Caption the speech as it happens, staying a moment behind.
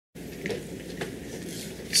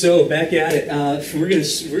So back at it, we're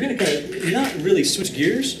gonna kind of not really switch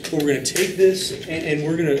gears, but we're gonna take this and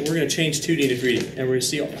we're gonna change 2D to 3D, and we're gonna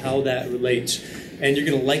see how that relates, and you're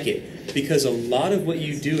gonna like it because a lot of what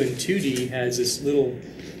you do in 2D has this little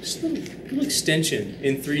extension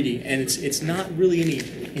in 3D, and it's not really any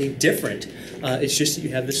different. It's just that you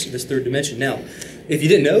have this third dimension. Now, if you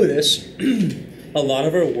didn't know this, a lot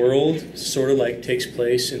of our world sort of like takes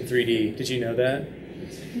place in 3D. Did you know that?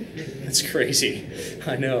 That's crazy.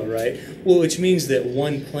 I know, right? Well, which means that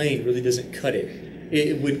one plane really doesn't cut it.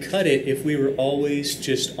 It would cut it if we were always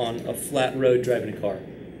just on a flat road driving a car.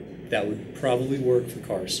 That would probably work for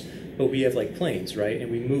cars. But we have like planes, right?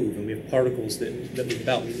 And we move, and we have particles that move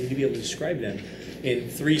about. We need to be able to describe them in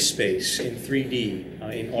 3 space, in 3D,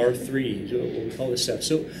 in R3, what we call this stuff.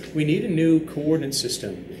 So we need a new coordinate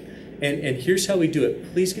system. And here's how we do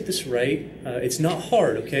it. Please get this right. It's not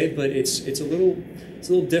hard, okay? But it's a little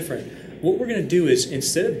different. What we're going to do is,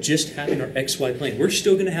 instead of just having our XY plane, we're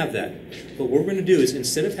still going to have that. But what we're going to do is,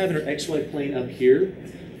 instead of having our XY plane up here,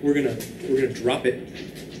 we're going to drop it.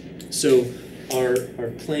 So our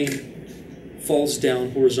plane falls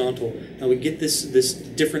down horizontal. Now we get this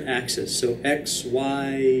different axis. So X,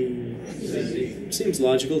 Y, Z. Seems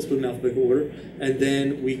logical. Let's put them in alphabetical order. And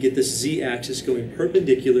then we get this Z axis going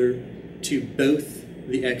perpendicular to both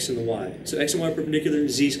the X and the Y. So X and Y are perpendicular.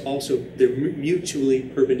 Z's also, they're mutually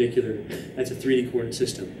perpendicular. That's a 3D coordinate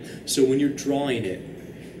system. So when you're drawing it,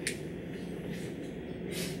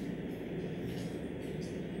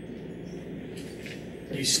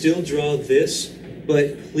 you still draw this,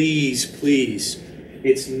 but please,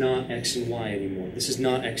 it's not X and Y anymore. This is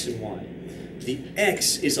not X and Y. The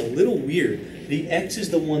X is a little weird. The X is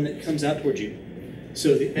the one that comes out towards you.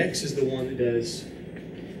 So the X is the one that does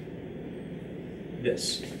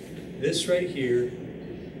this. This right here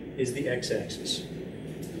is the X-axis.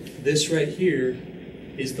 This right here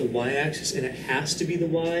is the Y-axis, and it has to be the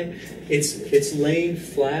Y. It's laying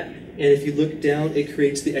flat, and if you look down, it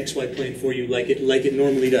creates the XY plane for you like it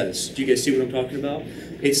normally does. Do you guys see what I'm talking about?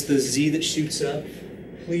 It's the Z that shoots up.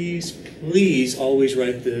 Please always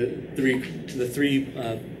write the three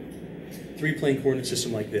plane coordinate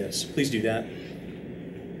system like this. Please do that.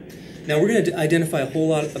 Now we're going to identify a whole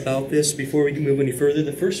lot about this before we can move any further.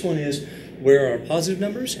 The first one is where are our positive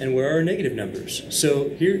numbers and where are our negative numbers. So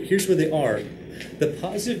here's where they are. The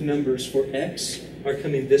positive numbers for X are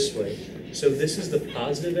coming this way. So this is the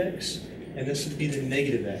positive X, and this would be the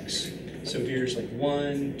negative X. So here's like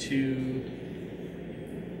 1, 2,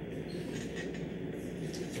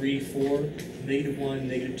 3, 4, negative 1,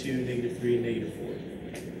 negative 2, negative 3, negative 4.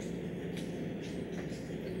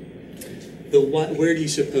 Where do you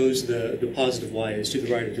suppose the positive Y is? To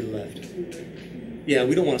the right or to the left? Yeah,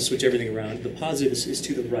 we don't want to switch everything around. The positive is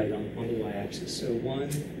to the right on the Y-axis. So 1,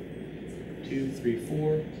 2, 3,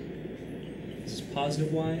 4. This is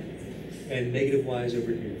positive Y, and negative Y is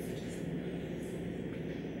over here.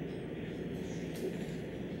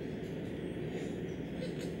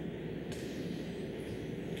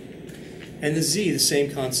 And the Z, the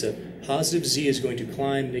same concept. Positive Z is going to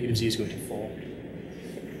climb, negative Z is going to fall.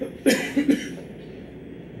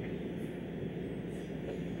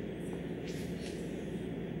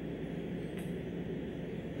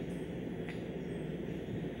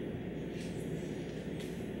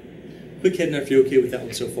 Quick head nod if you're okay with that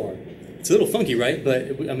one so far. It's a little funky, right?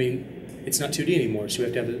 But, I mean, it's not 2D anymore, so we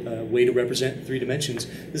have to have a way to represent 3 dimensions.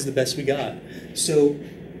 This is the best we got. So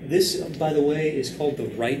this, by the way, is called the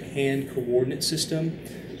right-hand coordinate system.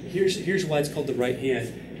 Here's why it's called the right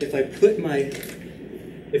hand. If I put my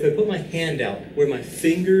hand out where my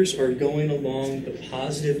fingers are going along the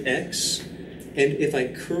positive X, and if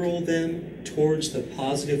I curl them towards the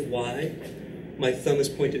positive Y, my thumb is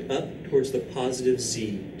pointed up towards the positive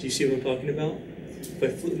Z. Do you see what I'm talking about?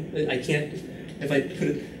 If I put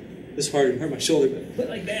it this hard and hurt my shoulder, but if I put it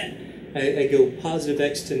like that, I go positive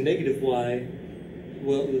X to negative Y,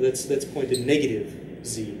 well, that's pointed negative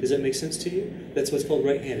Z. Does that make sense to you? That's what's called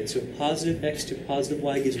right-handed. So positive X to positive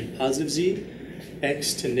Y gives me positive Z.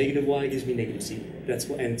 X to negative Y gives me negative Z. That's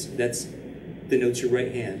denotes your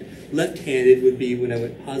right hand. Left-handed would be when I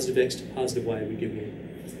went positive X to positive Y, it'd be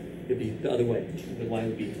the other way. The Y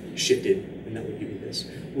would be shifted, and that would give me this.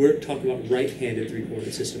 We're talking about right-handed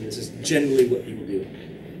 3-coordinate system. This is generally what people do.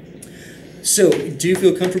 So, do you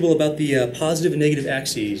feel comfortable about the positive and negative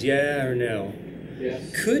axes? Yeah or no? Yeah.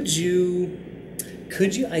 Could you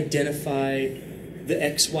identify the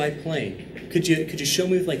XY plane? Could you show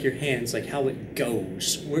me with like your hands like how it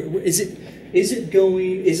goes? Where is it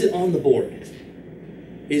going? Is it on the board?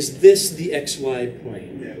 Is this the XY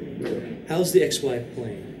plane? No. How's the XY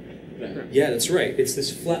plane? Yeah, that's right. It's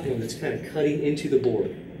this flat one that's kind of cutting into the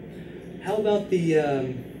board. How about the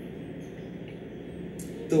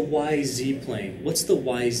YZ plane? What's the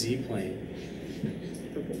YZ plane?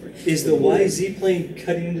 Is the YZ plane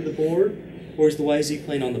cutting into the board, or is the YZ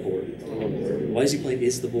plane on the board? The YZ plane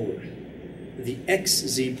is the board. The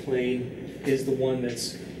XZ plane is the one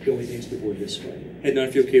that's going into the board this way. Head nod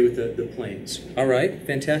if you're okay with the planes. All right,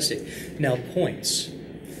 fantastic. Now points.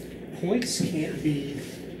 Points can't be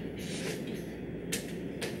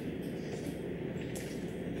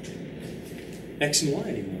X and Y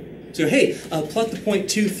anymore. So hey, plot the point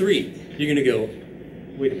 2, 3. You're gonna go,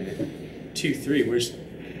 wait a minute, 2, 3, where's,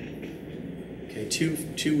 okay,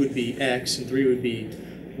 2 would be X and 3 would be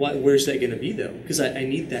Y. Where's that gonna be though? Because I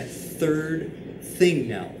need that third thing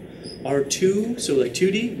now. R2, so like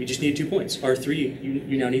 2D, we just need 2 points. R3,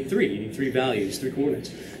 you now need 3. You need 3 values, 3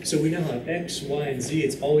 coordinates. So we now have X, Y, and Z.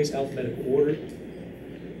 It's always alphabetical order.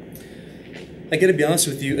 I gotta be honest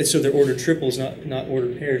with you, so they're ordered triples, not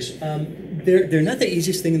ordered pairs. They're not the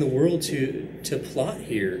easiest thing in the world to plot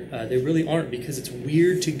here. They really aren't, because it's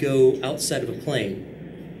weird to go outside of a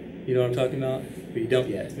plane. You know what I'm talking about? But you don't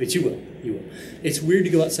yet, but you will. You will. It's weird to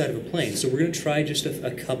go outside of a plane, so we're going to try just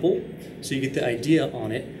a couple, so you get the idea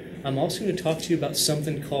on it. I'm also going to talk to you about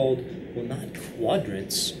something called, well, not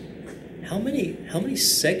quadrants. How many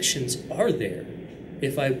sections are there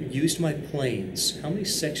if I used my planes? How many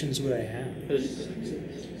sections would I have?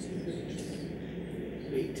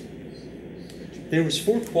 8. There was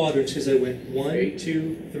 4 quadrants because I went 1,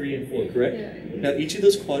 2, 3, and 4, correct? Yeah. Now each of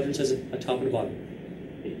those quadrants has a top and a bottom.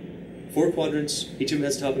 4 quadrants, each of them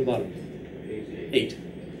has a top and a bottom. 8.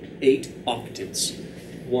 8 octants.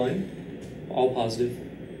 1, all positive.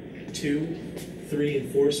 2, 3,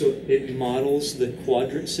 and 4. So it models the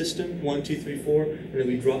quadrant system. 1, 2, 3, 4, and then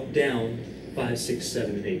we drop down 5, 6,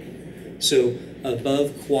 7, and 8. So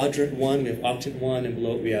above quadrant 1, we have octant 1, and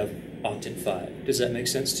below it we have octant 5. Does that make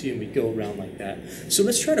sense to you? And we go around like that. So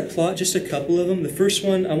let's try to plot just a couple of them. The first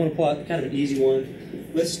one, I want to plot kind of an easy one.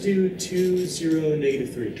 Let's do 2, 0,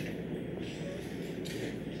 negative 3.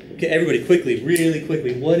 Okay, everybody, quickly, really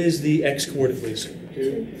quickly, what is the x coordinate, please?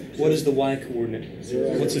 2. What is the y coordinate?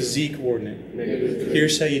 0. What's the z coordinate? -3.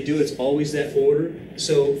 Here's how you do it. It's always that order.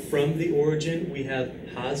 So from the origin, we have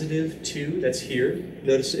positive 2. That's here.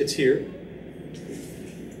 Notice it's here.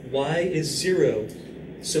 Y is 0.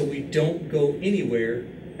 So we don't go anywhere,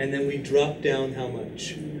 and then we drop down how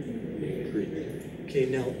much? Okay,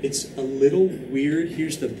 now it's a little weird.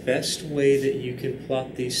 Here's the best way that you can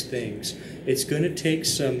plot these things. It's going to take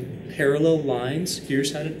some parallel lines.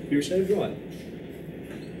 Here's how to draw it.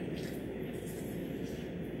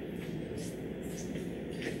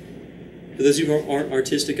 For those of you who aren't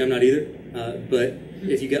artistic, I'm not either. But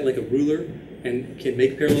if you got like a ruler and can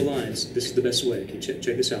make parallel lines, this is the best way. Okay,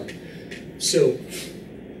 check this out. So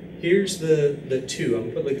here's the 2. I'm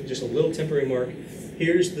going to put like just a little temporary mark.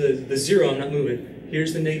 Here's the 0. I'm not moving.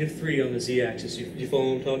 Here's the -3 on the z-axis. You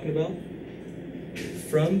follow what I'm talking about?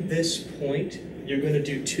 From this point, you're going to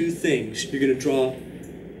do 2 things. You're going to draw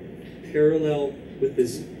parallel with the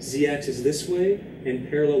z-axis this way and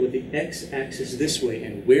parallel with the x-axis this way.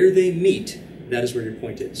 And where they meet, that is where your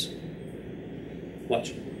point is.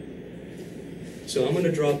 Watch. So I'm going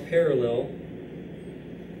to draw parallel.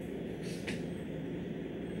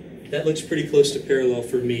 That looks pretty close to parallel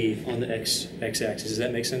for me on the x-axis. Does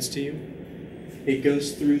that make sense to you? It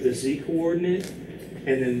goes through the z-coordinate,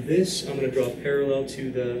 and then this, I'm going to draw parallel to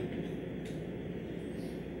the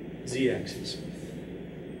z-axis.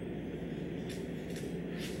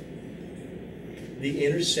 The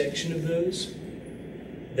intersection of those,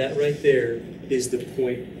 that right there is the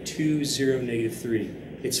point 2, 0, -3.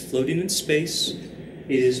 It's floating in space.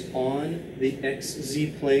 It is on the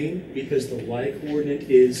xz plane because the y-coordinate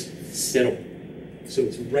is settled. So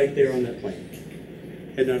it's right there on that plane.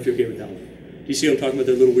 I don't know if you're okay with that one. You see what I'm talking about?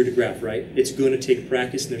 The little weird graph, right? It's going to take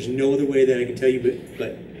practice, and there's no other way that I can tell you,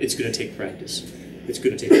 but it's going to take practice. It's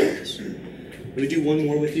going to take practice. Let me do one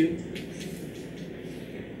more with you.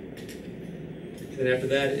 And after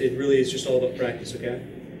that, it really is just all about practice, okay?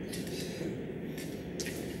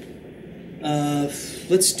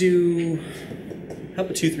 Let's do, how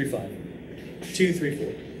about 2, 3, 5? 2, 3,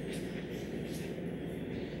 4.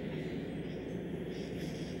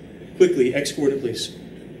 Quickly, x coordinate, please.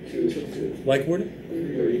 2. Y coordinate?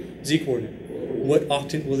 3. Z coordinate. What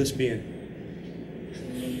octant will this be in?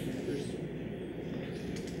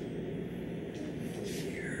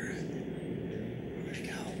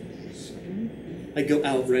 I go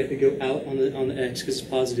out, right? I go out on the x because it's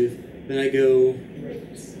positive. Then I go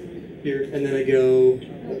here, and then I go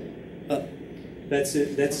up. That's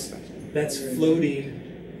it. That's floating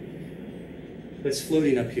that's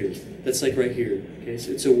floating up here. That's like right here. Okay,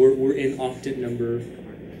 so we're in octant number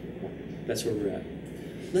 1. That's where we're at.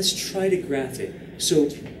 Let's try to graph it. So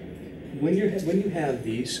when you have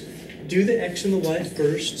these, do the x and the y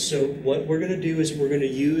first. So what we're going to do is we're going to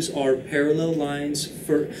use our parallel lines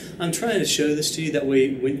for. I'm trying to show this to you that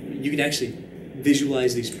way when you can actually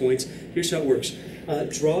visualize these points. Here's how it works.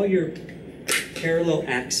 Draw your parallel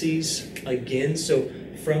axes again. So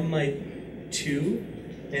from my 2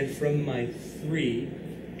 and from my 3,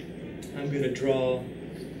 I'm going to draw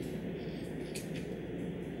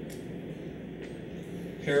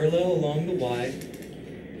parallel along the y.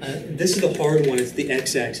 This is the hard one, it's the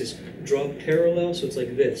x-axis. Draw parallel, so it's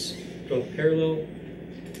like this. Draw parallel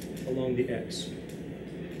along the x.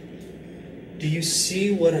 Do you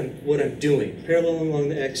see what I'm doing? Parallel along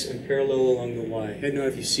the x and parallel along the y. Head nod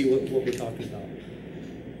if you see what we're talking about.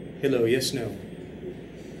 Hello, yes, no.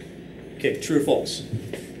 Okay, true or false?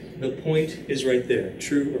 The point is right there.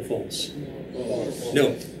 True or false? False.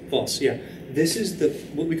 No, false, yeah. This is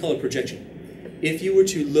what we call a projection. If you were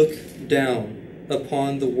to look down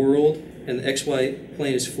upon the world and the xy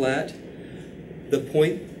plane is flat, the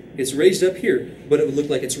point is raised up here, but it would look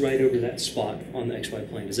like it's right over that spot on the xy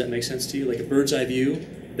plane. Does that make sense to you? Like a bird's eye view,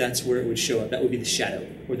 that's where it would show up. That would be the shadow,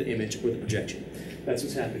 or the image, or the projection. That's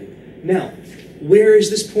what's happening. Now, where is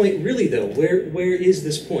this point really, though? Where is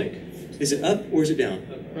this point? Is it up or is it down?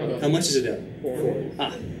 How much is it up? 4.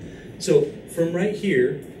 Ah. So from right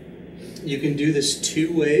here, you can do this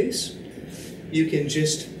 2 ways. You can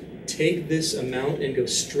just take this amount and go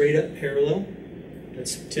straight up parallel.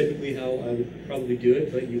 That's typically how I would probably do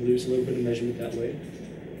it, but you lose a little bit of measurement that way.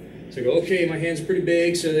 So go, okay, my hand's pretty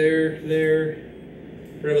big, so there.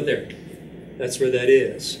 Right about there. That's where that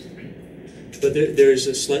is. But there's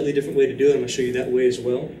a slightly different way to do it. I'm going to show you that way as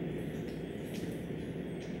well.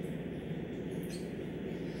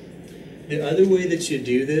 The other way that you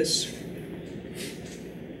do this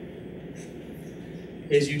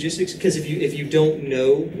is you just, because if you don't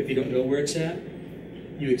know where it's at,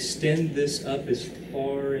 you extend this up as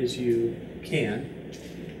far as you can,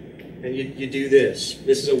 and you do this.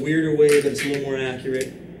 This is a weirder way, but it's a little more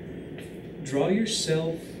accurate. Draw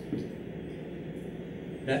yourself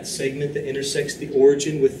that segment that intersects the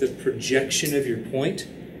origin with the projection of your point.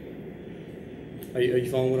 Are you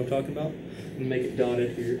following what I'm talking about? I'm going to make it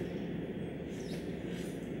dotted here.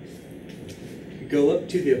 Go up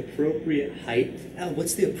to the appropriate height.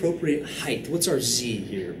 What's the appropriate height? What's our z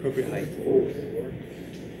here? Appropriate height.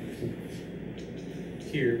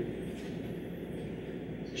 Here.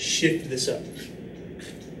 Shift this up.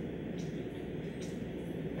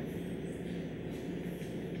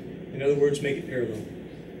 In other words, make it parallel.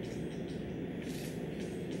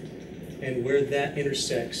 And where that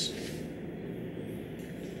intersects,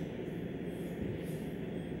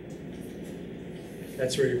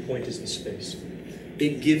 that's where your point is in space.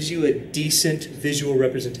 It gives you a decent visual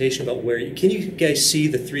representation about where you... Can you guys see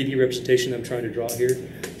the 3D representation I'm trying to draw here?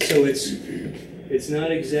 So it's not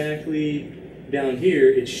exactly down here,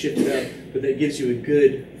 it's shifted up, but that gives you a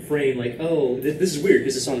good frame, like, oh, this is weird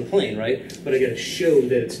because it's on the plane, right? But I got to show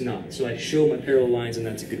that it's not. So I show my parallel lines, and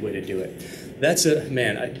that's a good way to do it. That's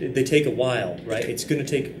they take a while, right? It's going to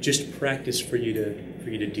take just practice for you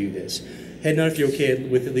to do this. Head nod if you're okay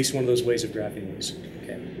with at least one of those ways of graphing these.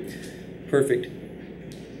 Okay, perfect.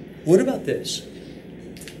 What about this?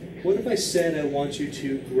 What if I said I want you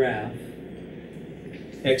to graph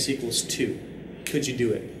x equals 2? Could you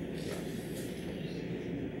do it?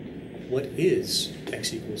 What is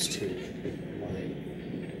x equals 2?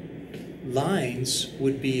 Lines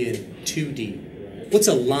would be in 2D. What's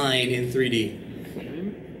a line in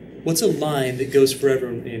 3D? What's a line that goes forever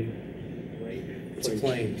in? It's a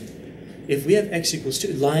plane. If we have x equals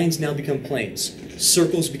 2, lines now become planes.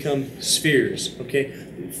 Circles become spheres, okay?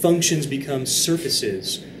 Functions become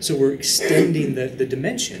surfaces. So we're extending the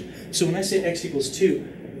dimension. So when I say x equals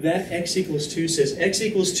 2, that x equals 2 says x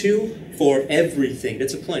equals 2 for everything.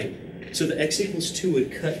 That's a plane. So the x equals 2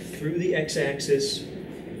 would cut through the x-axis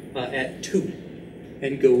at 2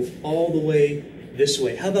 and go all the way this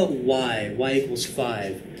way. How about y? Y equals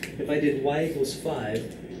 5. If I did y equals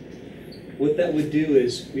 5, what that would do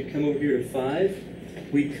is we'd come over here to 5,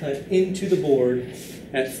 we'd cut into the board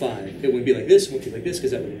at 5. It wouldn't be like this, it wouldn't be like this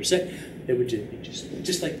because that would intersect. It would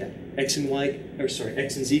just like that. X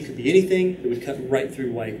and Z could be anything. It would cut right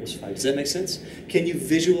through y equals 5. Does that make sense? Can you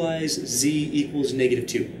visualize z equals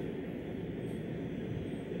 -2?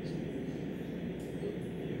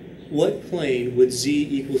 What plane would z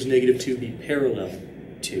equals -2 be parallel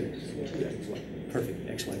to? Perfect,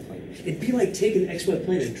 xy plane. It'd be like taking the xy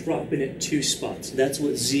plane and dropping it 2 spots. That's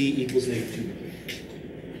what z equals -2.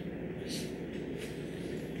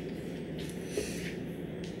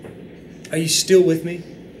 Are you still with me?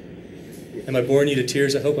 Am I boring you to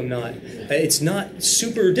tears? I hope I'm not. It's not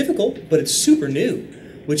super difficult, but it's super new,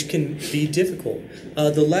 which can be difficult.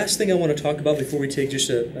 The last thing I want to talk about before we take just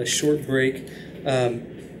a short break,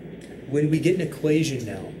 when we get an equation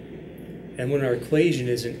now, and when our equation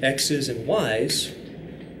is in x's and y's,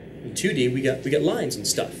 in 2D we got lines and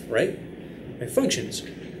stuff, right? And functions.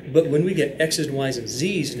 But when we get x's and y's and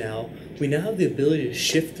z's now, we now have the ability to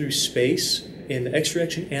shift through space in the x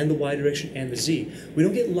direction and the y direction and the z. We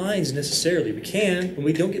don't get lines necessarily. We can, and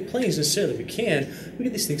we don't get planes necessarily. We get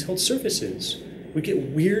these things called surfaces. We get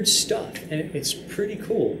weird stuff, and it's pretty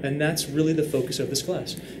cool. And that's really the focus of this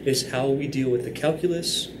class, is how we deal with the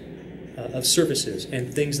calculus of surfaces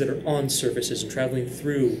and things that are on surfaces and traveling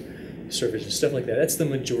through surfaces, stuff like that. That's the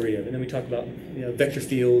majority of it. And then we talk about vector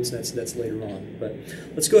fields, and that's later on. But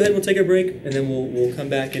let's go ahead and we'll take our break, and then we'll come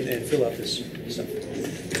back and fill out this stuff.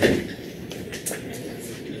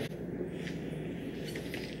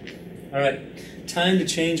 All right, time to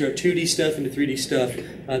change our 2D stuff into 3D stuff.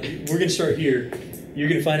 We're going to start here. You're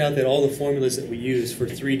going to find out that all the formulas that we use for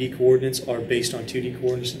 3D coordinates are based on 2D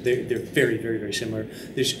coordinates. They're very, very, very similar.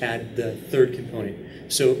 They just add the third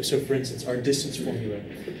component. So for instance, our distance formula.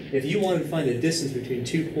 If you wanted to find the distance between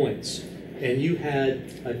 2 points, and you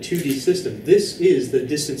had a 2D system, this is the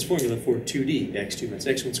distance formula for 2D. x2 minus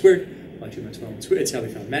x1 squared, y2 minus y1 squared. It's how we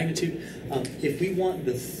found magnitude. If we want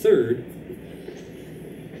the third,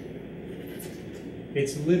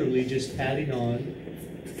 it's literally just adding on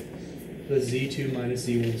the z2 minus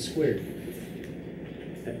z1 squared.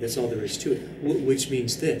 That's all there is to it, which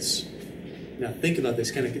means this. Now think about this,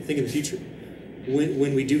 kind of think in the future.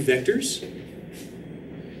 When we do vectors,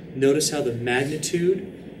 notice how the magnitude,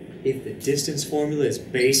 if the distance formula is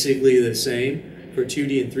basically the same for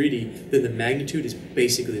 2D and 3D, then the magnitude is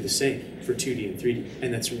basically the same for 2D and 3D.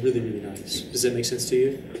 And that's really, really nice. Does that make sense to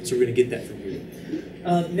you? So we're going to get that from here.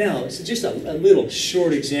 Now, so just a little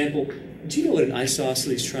short example. Do you know what an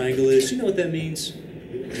isosceles triangle is? Do you know what that means?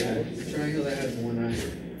 Yeah, a triangle that has one eye.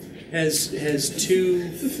 Has two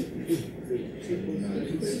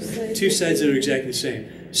sides that are exactly the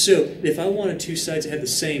same. So if I wanted two sides that had the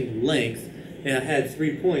same length, and I had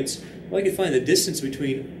 3 points, well, I could find the distance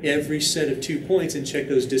between every set of 2 points and check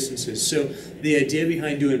those distances. So the idea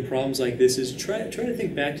behind doing problems like this is try to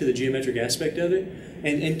think back to the geometric aspect of it,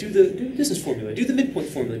 and do the distance formula, do the midpoint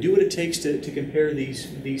formula, do what it takes to compare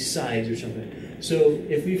these sides or something. So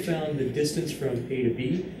if we found the distance from A to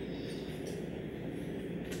B,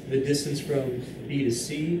 the distance from B to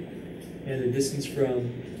C, and the distance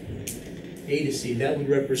from A to C, that would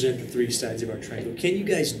represent the 3 sides of our triangle. Can you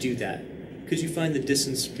guys do that? Could you find the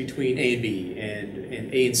distance between A and B,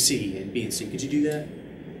 and A and C, and B and C? Could you do that?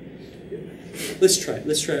 Let's try it.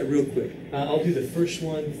 Let's try it real quick. I'll do the first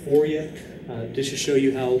one for you, just to show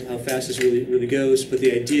you how fast this really goes. But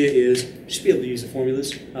the idea is just be able to use the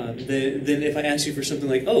formulas. Then if I ask you for something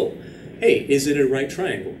like, oh, hey, is it a right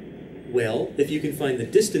triangle? Well, if you can find the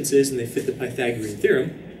distances and they fit the Pythagorean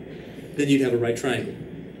theorem, then you'd have a right triangle.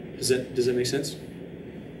 Does that make sense?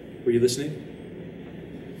 Were you listening?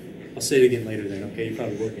 I'll say it again later then, okay? You're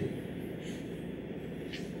probably working.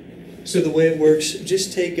 So the way it works,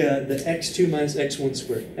 just take the x2 minus x1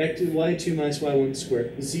 squared, y2 minus y1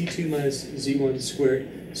 squared, z2 minus z1 squared.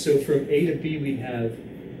 So from A to B we have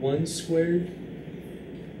 1 squared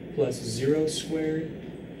plus 0 squared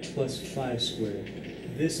plus 5 squared.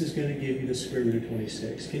 This is going to give you the square root of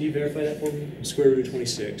 26. Can you verify that for me? Square root of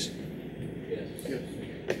 26. Yes.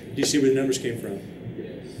 Do you see where the numbers came from?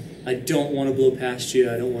 Yes. I don't want to blow past you.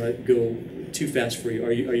 I don't want to go too fast for you.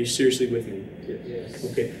 Are you seriously with me? Yes.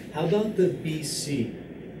 Okay. How about the BC?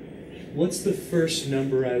 What's the first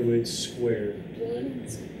number I would square? 1.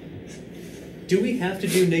 Do we have to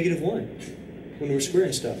do -1 when we're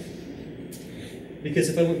squaring stuff? Because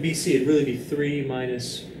if I went BC, it'd really be 3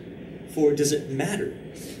 minus 4. Does it matter?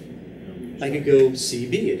 I could go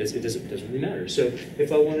CB. It doesn't really matter. So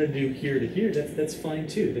if I wanted to do here to here, that's fine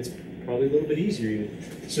too. That's probably a little bit easier even.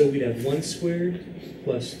 So we'd have 1 squared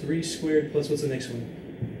plus 3 squared plus what's the next one?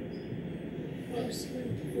 4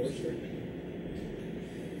 squared.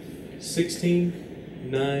 16,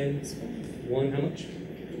 9, 1, how much?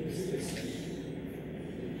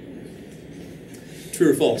 True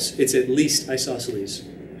or false? It's at least isosceles.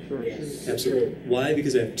 Yes. Absolutely. Why?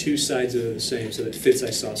 Because I have 2 sides that are the same, so that fits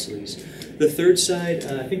isosceles. The third side,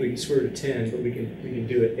 I think we can square root of 10, but we can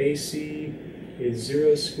do it. AC is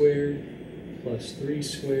 0 squared plus 3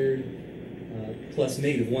 squared plus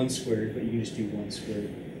 -1 squared, but you just do 1 squared.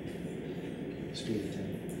 Square root of 10.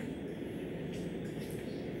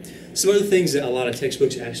 Some other things that a lot of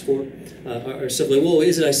textbooks ask for are stuff like, well,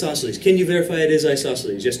 is it isosceles? Can you verify it is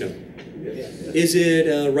isosceles? Yes, no. Is it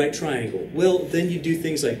a right triangle? Well, then you do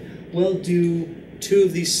things like, well, do two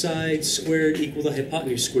of these sides squared equal the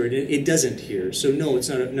hypotenuse squared? It doesn't here, so no, it's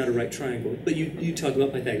not a right triangle. But you talk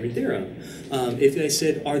about Pythagorean theorem. If I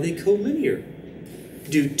said, are they collinear?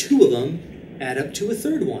 Do two of them add up to a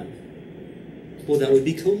third one? Well, that would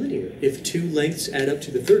be collinear. If two lengths add up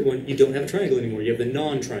to the third one, you don't have a triangle anymore. You have the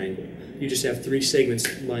non-triangle. You just have three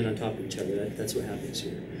segments lying on top of each other. That's what happens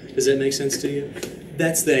here. Does that make sense to you?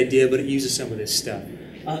 That's the idea, but it uses some of this stuff.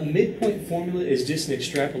 Midpoint formula is just an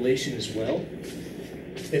extrapolation as well.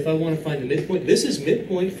 If I want to find the midpoint, this is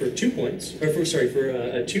midpoint for 2 points, or for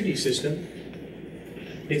a 2D system.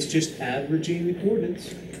 It's just averaging the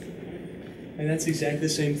coordinates. And that's exactly the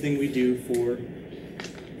same thing we do for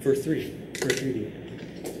 3D.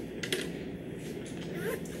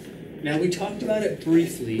 Now, we talked about it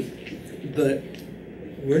briefly, but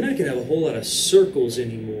we're not going to have a whole lot of circles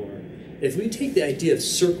anymore. If we take the idea of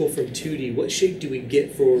circle from 2D, what shape do we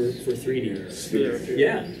get for 3D? Sphere.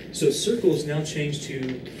 Yeah. So circles now change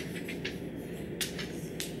to...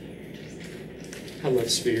 I love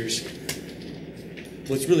spheres.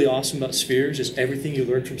 What's really awesome about spheres is everything you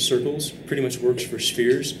learn from circles pretty much works for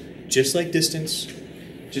spheres. Just like distance,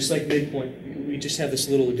 just like midpoint, we just have this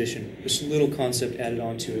little addition, this little concept added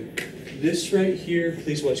onto it. This right here,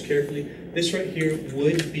 please watch carefully, this right here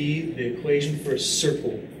would be the equation for a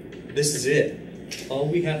circle. This is it. All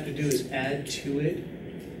we have to do is add to it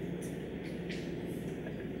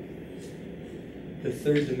the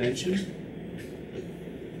third dimension.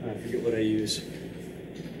 I forget what I use.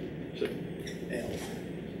 L.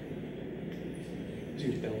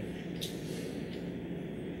 Use L.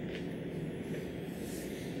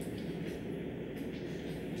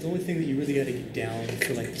 The only thing that you really got to get down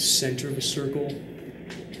for like the center of a circle,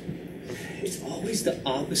 it's always the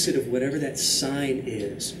opposite of whatever that sign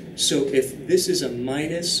is. So if this is a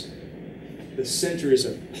minus, the center is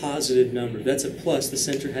a positive number. If that's a plus, the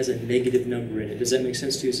center has a negative number in it. Does that make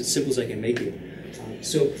sense to you? It's as simple as I can make it.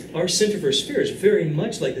 So our center for a sphere is very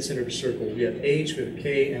much like the center of a circle. We have H, we have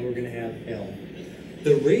K, and we're going to have L.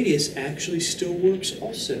 The radius actually still works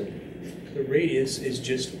also. The radius is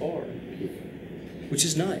just R, which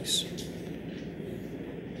is nice.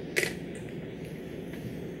 I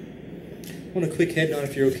want a quick head nod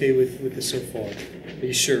if you're okay with this so far. Are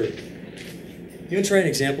you sure? You want to try an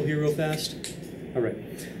example here real fast? All right.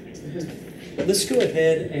 Let's go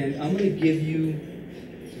ahead and I'm going to give you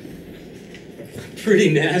a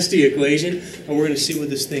pretty nasty equation, and we're going to see what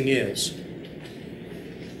this thing is.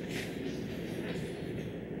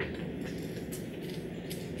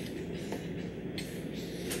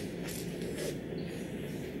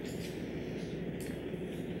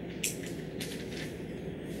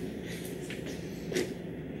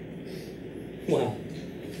 Wow,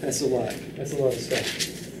 that's a lot. That's a lot of stuff.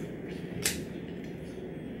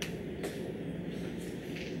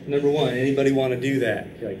 Number one, anybody want to do that?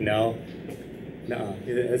 You're like, no. No,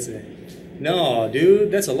 that's it. No,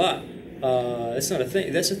 dude, that's a lot. That's not a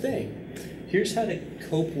thing. That's a thing. Here's how to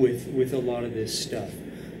cope with a lot of this stuff.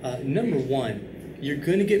 Number one, you're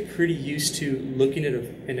going to get pretty used to looking at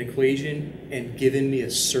an equation and giving me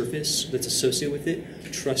a surface that's associated with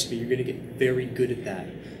it. Trust me, you're going to get very good at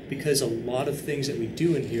that, because a lot of things that we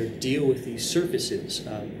do in here deal with these surfaces,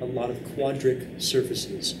 a lot of quadric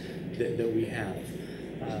surfaces that we have.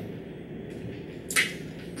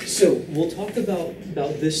 So we'll talk about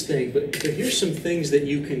this thing, but here's some things that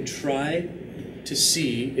you can try to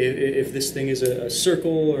see if this thing is a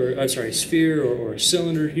circle, or I'm sorry, a sphere or a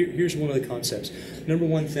cylinder. Here's one of the concepts. Number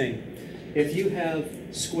one thing, if you have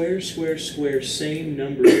square, square, square, same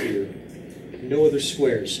number here, no other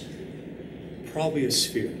squares, probably a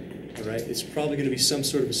sphere. All right, it's probably going to be some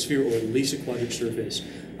sort of a sphere, or at least a quadratic surface.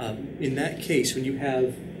 In that case, when you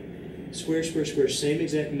have square, square, square, same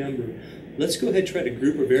exact number, let's go ahead and try to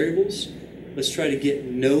group our variables. Let's try to get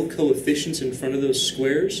no coefficients in front of those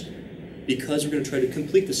squares, because we're going to try to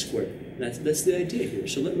complete the square. That's the idea here.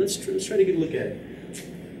 So let's try to get a look at it.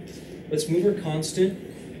 Let's move our constant.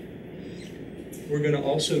 We're going to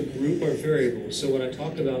also group our variables. So when I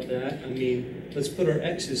talk about that, I mean, let's put our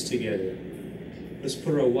x's together. Let's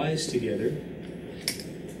put our y's together.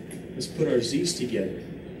 Let's put our z's together.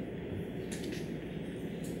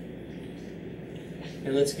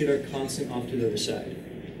 And let's get our constant off to the other side.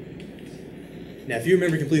 Now, if you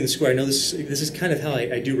remember completing the square, I know this is kind of how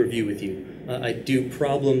I do review with you. I do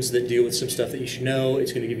problems that deal with some stuff that you should know.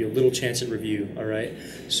 It's going to give you a little chance at review, all right?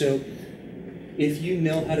 So if you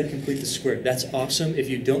know how to complete the square, that's awesome. If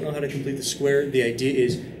you don't know how to complete the square, the idea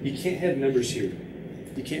is you can't have numbers here.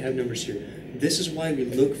 You can't have numbers here. This is why we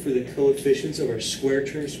look for the coefficients of our square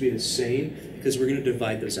terms to be the same, because we're going to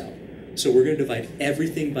divide those out. So we're going to divide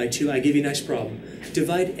everything by 2. I give you a nice problem.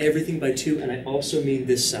 Divide everything by 2, and I also mean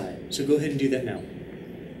this side. So go ahead and do that now.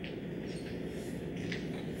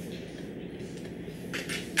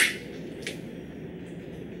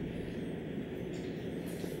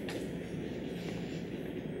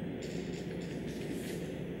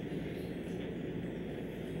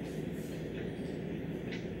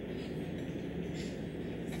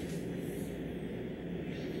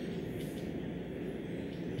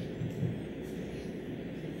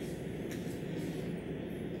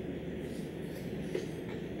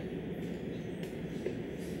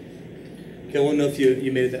 Okay, I want to know if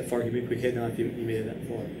you made it that far. Give me a quick hit now if you made it that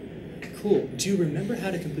far. Cool. Do you remember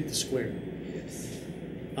how to complete the square? Yes.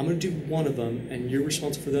 I'm going to do one of them, and you're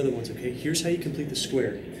responsible for the other ones, okay? Here's how you complete the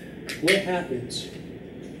square. What happens?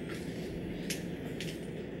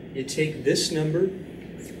 You take this number,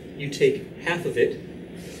 you take half of it,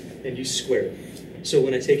 and you square it. So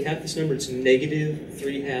when I take half this number, it's negative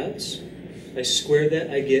 3/2. I square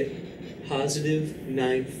that, I get positive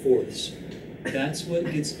 9/4. That's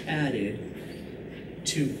what gets added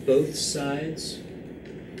to both sides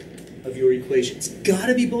of your equation. It's got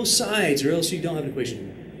to be both sides, or else you don't have an equation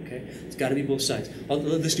anymore. Okay? It's got to be both sides.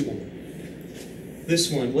 Let's do one more. This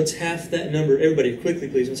one, what's half that number? Everybody, quickly,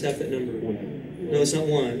 please. What's half that number? 1. No, it's not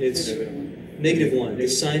 1. It's negative 1. The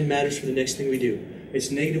sign matters for the next thing we do. It's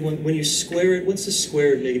negative 1. When you square it, what's the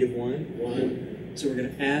square of negative 1? 1. So we're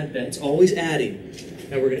going to add that. It's always adding.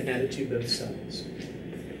 Now we're going to add it to both sides.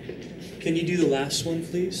 Can you do the last one,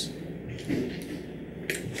 please?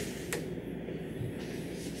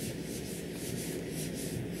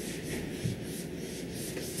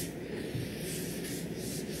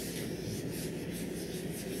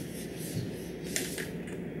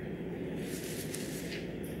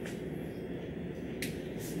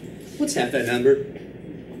 What's half that number?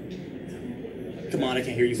 Come on, I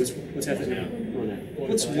can't hear you. What's half that number?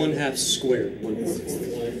 What's 1/2 squared?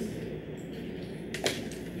 1/4.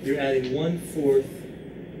 You're adding 1/4.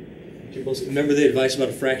 Remember the advice about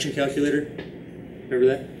a fraction calculator? Remember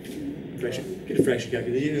that? Get a fraction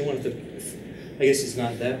calculator. You don't want to. I guess it's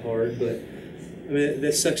not that hard, but I mean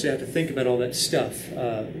that sucks to have to think about all that stuff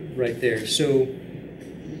right there. So,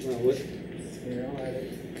 what? Here, I'll add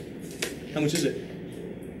it. How much is it?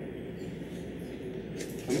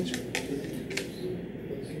 How much?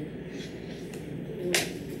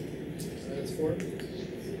 That's 4.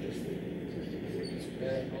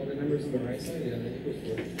 All the numbers on the right side, yeah, that equals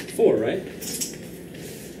 4. 4, right?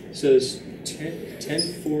 So it's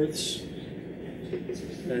 10/4.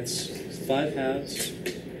 That's 5/2.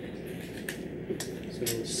 So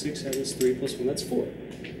 6/2 is 3 plus 1. That's 4.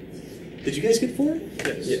 Did you guys get 4?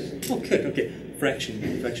 Yes. Oh, good. Okay. Fraction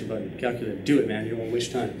button. Calculator. Do it, man. You don't want to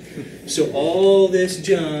waste time. So all this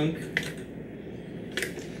junk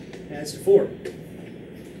adds to 4.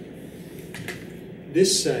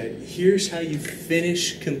 This side, here's how you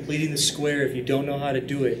finish completing the square if you don't know how to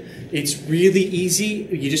do it. It's really easy.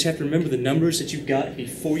 You just have to remember the numbers that you've got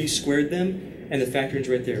before you squared them, and the factoring's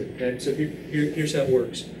right there. Okay? So here's how it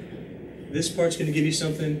works. This part's going to give you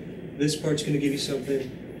something. This part's going to give you something.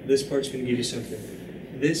 This part's going to give you something.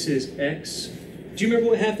 This is x. Do you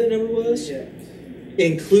remember what half that number was? Yeah.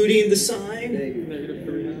 Including the sign? Negative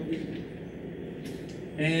 3.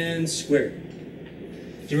 And square.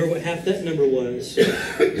 Do you remember what half that number was?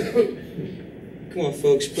 Come on,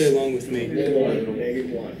 folks, play along with me. Negative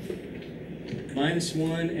 1.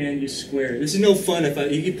 -1, and you square. This is no fun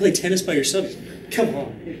if you play tennis by yourself. Come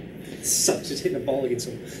on. It sucks just hitting a ball against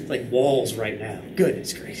some like walls right now.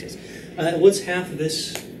 Goodness gracious. What's half of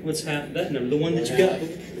this? What's half that number? The one that you got?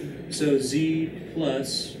 So z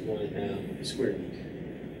plus 1/2 squared.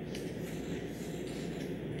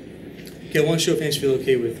 Okay, I want to show if hands feel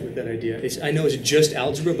okay with that idea. I know it's just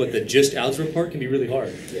algebra, but the just algebra part can be really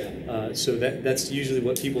hard. Yeah. So that's usually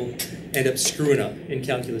what people end up screwing up in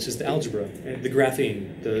calculus is the algebra, and the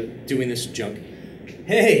graphing, the doing this junk.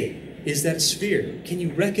 Hey, is that a sphere? Can you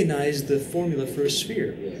recognize the formula for a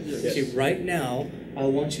sphere? Yes. Okay, right now, I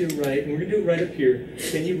want you to write, and we're going to do it right up here.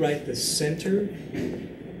 Can you write the center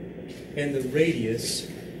and the radius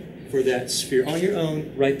for that sphere? On your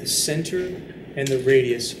own, write the center and the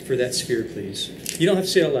radius for that sphere, please. You don't have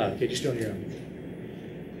to say it out loud, okay? Just do it on your own.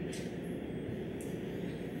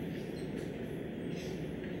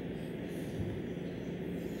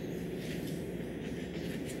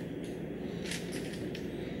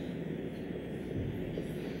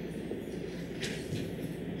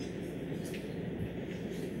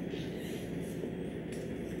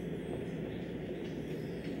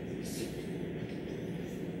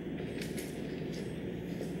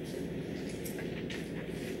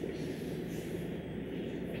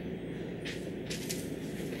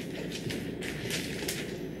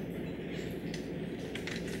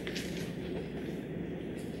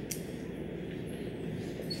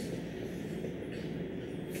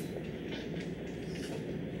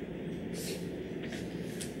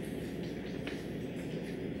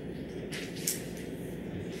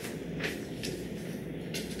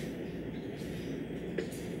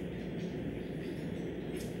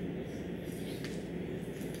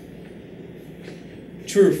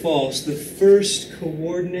 True or false? The first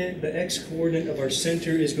coordinate, the x-coordinate of our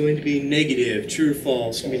center is going to be negative. True or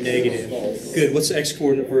false? It's going to be negative. False. Good. What's the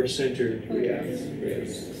x-coordinate for our center?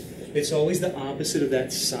 Yes. It's always the opposite of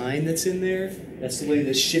that sign that's in there. That's the way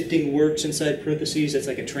the shifting works inside parentheses. That's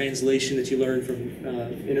like a translation that you learn from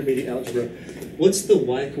intermediate algebra. What's the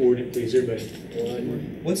y-coordinate, please, everybody?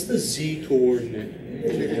 1. What's the z-coordinate?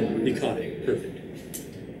 You caught it. Perfect.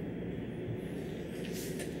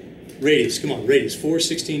 Radius, come on, radius. 4,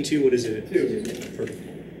 16, 2, what is it? 2.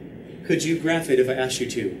 Perfect. Could you graph it if I asked you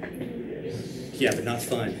to? Yeah, but not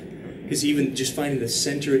fun. Because even just finding the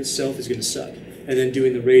center itself is going to suck. And then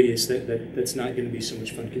doing the radius, that's not going to be so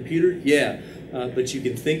much fun. Computer, yeah, but you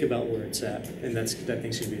can think about where it's at, and that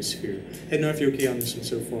thing's going to be a sphere. Head nod if you're okay on this one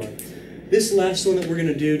so far. This last one that we're going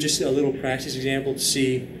to do, just a little practice example to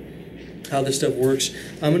see how this stuff works.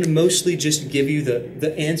 I'm going to mostly just give you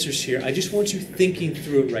the answers here. I just want you thinking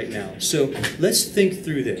through it right now. So let's think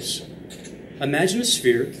through this. Imagine a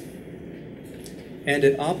sphere, and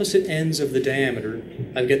at opposite ends of the diameter,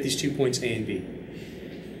 I've got these 2 points A and B.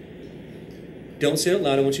 Don't say it out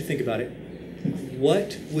loud, I want you to think about it.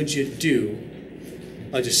 What would you do?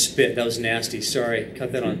 I'll just spit, that was nasty, sorry.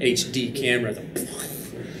 Cut that on HD camera.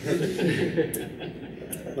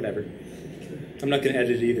 Whatever. I'm not going to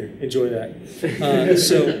edit it either. Enjoy that.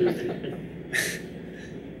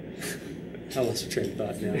 I lost a train of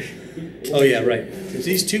thought now. Oh yeah, right.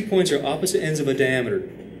 These 2 points are opposite ends of a diameter.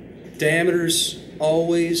 Diameters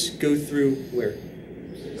always go through where?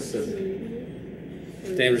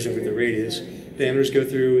 Diameters don't go through the radius. Diameters go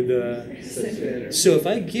through the Center. So if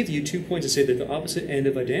I give you 2 points and say that the opposite end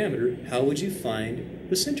of a diameter, how would you find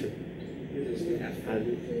the center?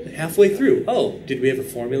 Halfway through. Oh, did we have a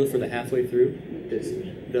formula for the halfway through?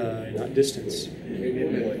 Not distance.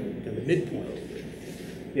 The midpoint.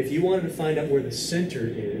 If you wanted to find out where the center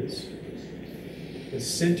is,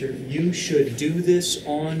 you should do this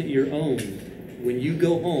on your own when you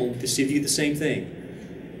go home to see if you get the same thing.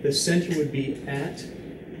 The center would be at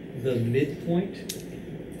the midpoint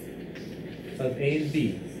of A and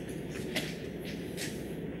B.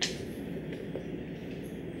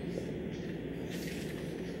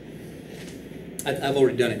 I've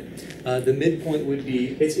already done it. The midpoint would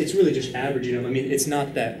be, it's really just averaging them. I mean, it's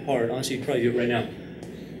not that hard. Honestly, you can probably do it right now.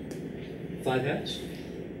 5 halves.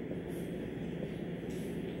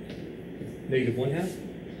 Negative 1 half.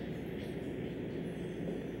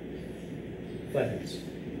 5 halves.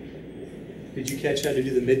 Did you catch how to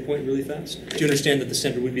do the midpoint really fast? Do you understand that the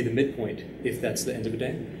center would be the midpoint if that's the end of a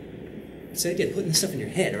diameter? It's the idea of putting this stuff in your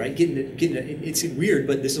head, all right? Getting it. It's weird,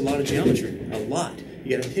 but there's a lot of geometry. A lot.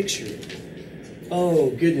 You got to picture it. Oh,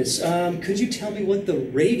 goodness. Could you tell me what the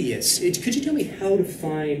radius... Could you tell me how to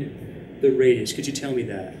find the radius? Could you tell me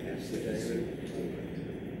that?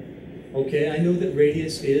 Okay, I know that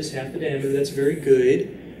radius is half the diameter. That's very good.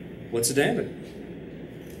 What's the diameter?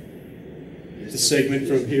 The segment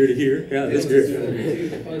from here to here. Yeah, that's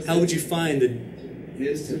good. How would you find the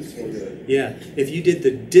distance formula? Yeah, if you did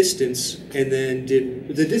the distance and then did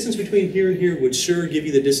the distance between here and here would sure give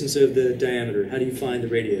you the distance of the diameter. How do you find the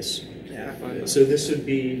radius? So this would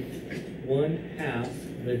be 1/2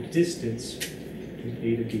 the distance from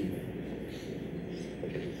A to B.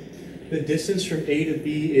 The distance from A to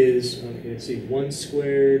B is, okay, let's see, 1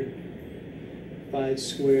 squared, 5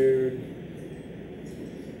 squared,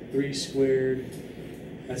 3 squared,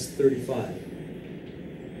 that's 35.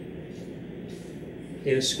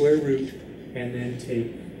 In a square root, and then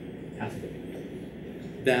take half of it.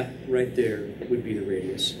 That right there would be the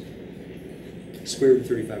radius. Square root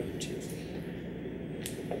 35 over 2.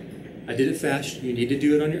 I did it fast. You need to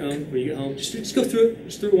do it on your own when you get home. Just go through it.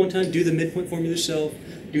 Just through it one time. Do the midpoint formula yourself.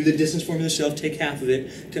 Do the distance formula yourself. Take half of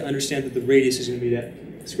it to understand that the radius is going to be that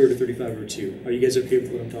square root of 35 over 2. Are you guys okay with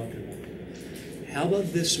what I'm talking about? How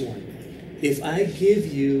about this one? If I give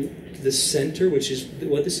you the center, which is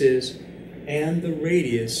what this is, and the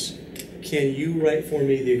radius, can you write for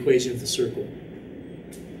me the equation of the circle?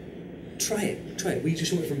 Try it. Try it. We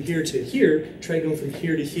just went from here to here. Try going from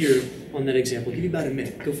here to here on that example. I'll give you about a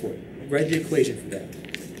minute. Go for it. Write the equation for that.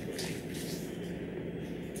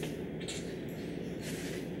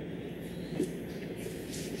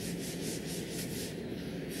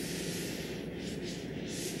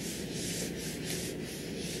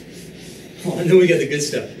 Oh, I know we got the good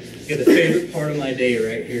stuff. We got the favorite part of my day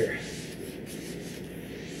right here.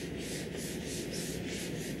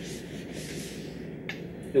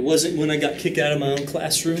 It wasn't when I got kicked out of my own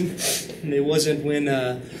classroom. And it wasn't when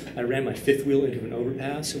I ran my fifth wheel into an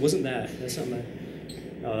overpass. It wasn't that. That's not my...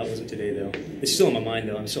 Oh, that wasn't today, though. It's still in my mind,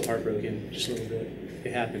 though. I'm still heartbroken, just a little bit.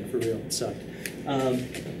 It happened, for real. It sucked.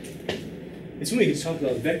 It's when we can talk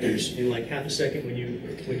about vectors in like half a second when you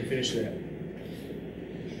finish that.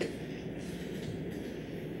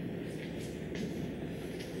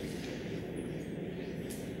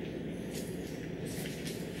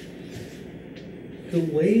 The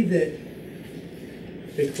way that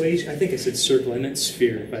the equation, I think I said circle, I meant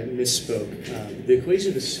sphere if I misspoke. The equation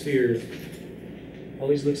of the sphere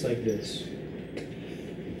always looks like this.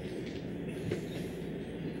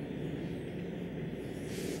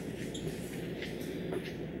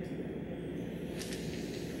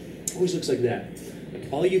 Always looks like that.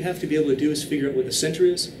 All you have to be able to do is figure out what the center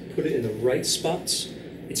is, put it in the right spots.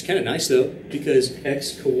 It's kind of nice though, because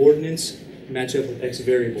x coordinates match up with x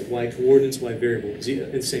variable, y coordinates, y variable. It's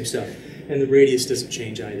the same stuff. And the radius doesn't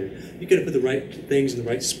change either. You got to put the right things in the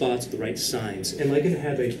right spots, with the right signs. Am I going to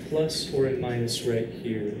have a plus or a minus right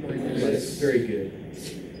here? Minus. Very good.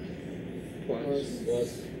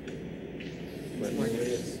 Plus.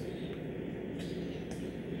 Minus.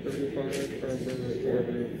 35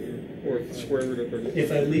 or square root of 35.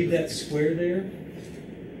 If I leave that square there,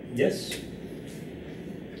 yes.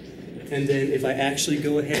 And then if I actually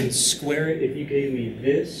go ahead and square it, if you gave me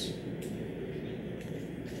this,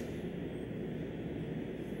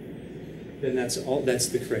 then that's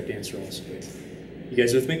the correct answer also. You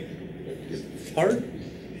guys with me? Hard?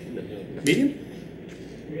 Medium?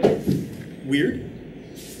 Weird?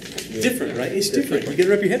 Different, right? It's different. You get to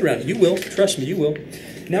wrap your head around it. You will. Trust me, you will.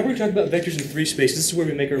 Now we're going to talk about vectors in 3 space. This is where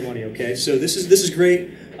we make our money, okay? So this is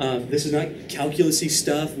great. This is not calculus-y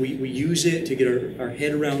stuff. We use it to get our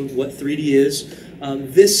head around what 3D is.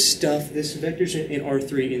 This stuff, this vectors in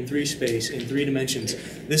R3, in 3 space, in 3 dimensions,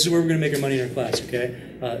 this is where we're going to make our money in our class, okay?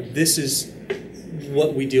 This is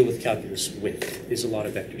what we deal with calculus with, is a lot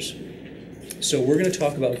of vectors. So we're going to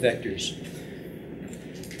talk about vectors.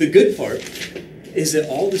 The good part is that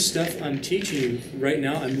all the stuff I'm teaching you right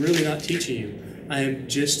now, I'm really not teaching you. I am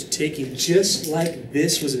just taking, just like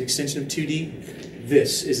this was an extension of 2D,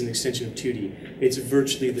 this is an extension of 2D. It's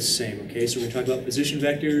virtually the same, okay? So we're going to talk about position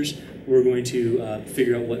vectors. We're going to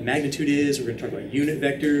figure out what magnitude is. We're going to talk about unit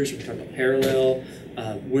vectors. We're going to talk about parallel.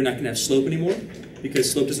 We're not going to have slope anymore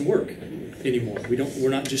because slope doesn't work anymore. We're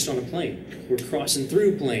not just on a plane. We're crossing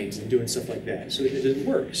through planes and doing stuff like that. So it doesn't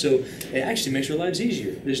work. So it actually makes our lives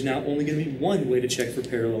easier. There's now only going to be one way to check for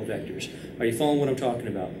parallel vectors. Are you following what I'm talking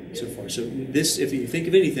about so far? So this, if you think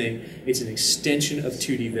of anything, it's an extension of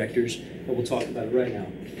 2D vectors, and we'll talk about it right now.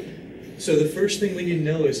 So the first thing we need to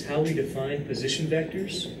know is how we define position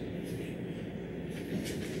vectors.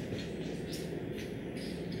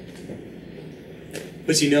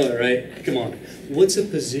 But you know it, right? Come on. What's a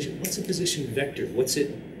position vector? What's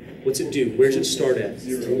it do? Where does it start at?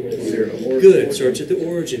 0, 0. Good. Starts at the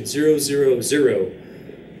origin. 0, 0, 0.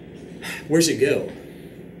 Where's it go?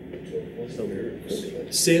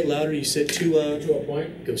 Say it louder. You said to a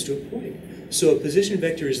point. Goes to a point. So a position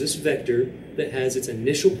vector is this vector that has its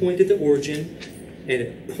initial point at the origin, and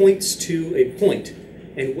it points to a point.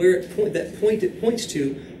 And where that point it points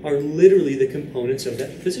to are literally the components of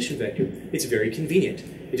that position vector. It's very convenient.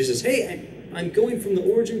 It just says, hey, I'm going from the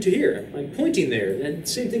origin to here. I'm pointing there. And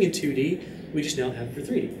same thing in 2D, we just now have for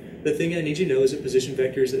 3D. The thing I need you to know is that position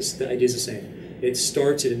vectors, the idea is the same. It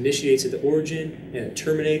starts, it initiates at the origin, and it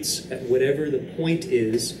terminates at whatever the point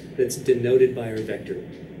is that's denoted by our vector.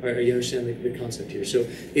 Are you understand the concept here? So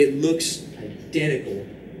it looks identical.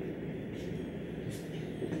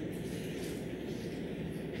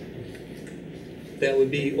 That would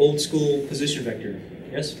be old school position vector.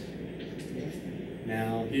 Yes?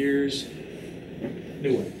 Now here's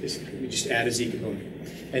new one. We just add a z component.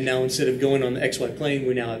 And now instead of going on the xy plane,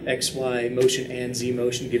 we now have xy motion and z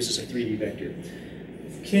motion gives us a 3D vector.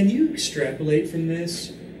 Can you extrapolate from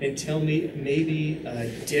this and tell me maybe a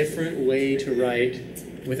different way to write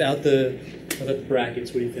without the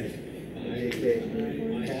brackets? What do you think?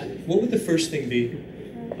 What would the first thing be?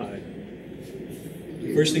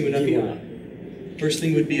 First thing would not be I. First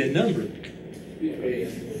thing would be a number.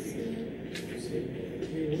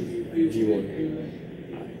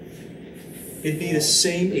 It'd be the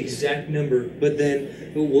same exact number, but then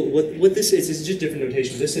what this is just different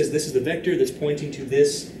notation. This says this is the vector that's pointing to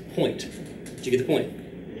this point. Did you get the point?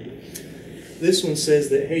 This one says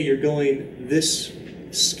that, hey, you're going this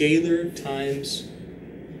scalar times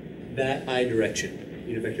that I direction,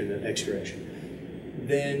 unit vector in the x direction.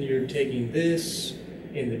 Then you're taking this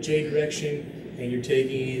in the j direction, and you're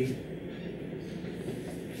taking,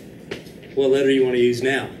 what letter you want to use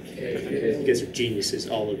now? K. You guys are geniuses,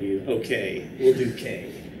 all of you. Okay, we'll do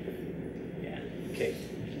K. Yeah, K.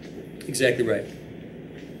 Exactly right.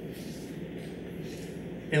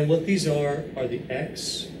 And what these are the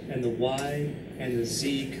X and the Y and the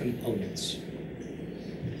Z components.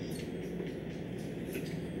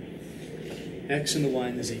 x and the y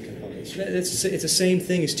and the z components. It's the same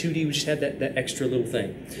thing as 2D, we just had that extra little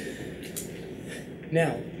thing.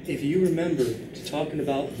 Now, if you remember talking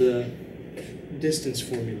about the distance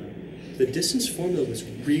formula, the distance formula was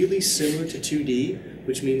really similar to 2D,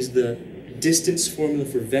 which means the distance formula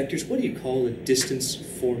for vectors. What do you call a distance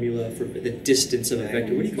formula for the distance of a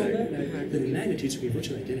vector? What do you call that? The magnitudes would be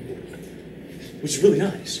virtually identical, which is really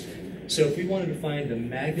nice. So if we wanted to find the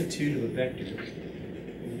magnitude of a vector,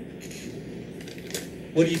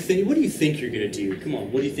 what do you think? What do you think you're going to do? Come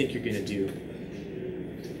on, what do you think you're going to do?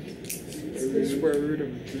 Square root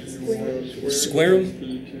of Square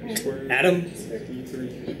them? Adam?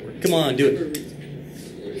 Come on, do it.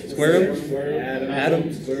 Square them?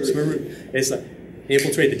 Adam? Square root. It's like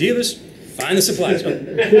infiltrate the dealers, find the supplies. Oh.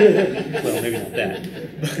 Well, maybe not that.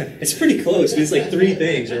 But it's pretty close. It's like 3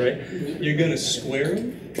 things, all right? You're going to square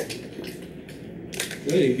them.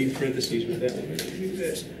 You need parentheses with that one. Do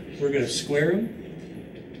this. We're going to square them.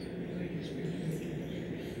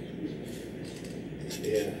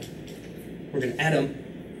 Yeah. We're going to add them.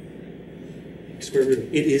 Square root.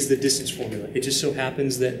 It is the distance formula. It just so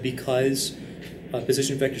happens that because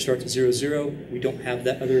position vector starts at 0, 0, we don't have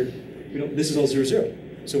that other. This is all 0, 0.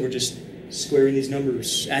 So we're just squaring these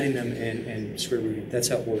numbers, adding them, and square rooting. That's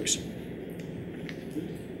how it works.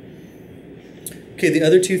 Okay, the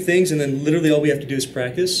other 2 things, and then literally all we have to do is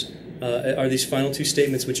practice, are these final 2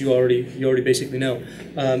 statements, which you already basically know.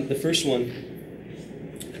 The first one,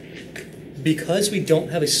 because we don't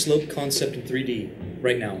have a slope concept in 3D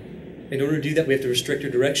right now, in order to do that, we have to restrict our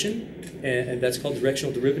direction, and that's called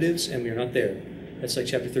directional derivatives, and we are not there. That's like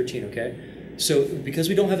chapter 13, okay? So because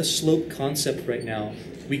we don't have a slope concept right now,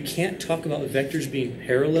 we can't talk about vectors being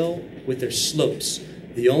parallel with their slopes.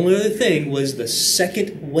 The only other thing was the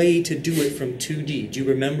second way to do it from 2D. Do you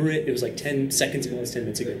remember it? It was like 10 seconds ago. It was 10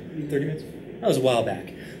 minutes ago. 30 minutes? That was a while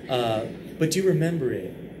back. But do you remember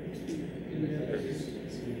it?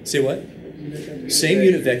 Say what? Same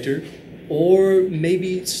unit vector. Or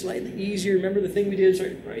maybe slightly easier. Remember the thing we did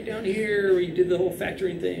right down here where you did the whole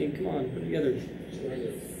factoring thing? Come on, put it together.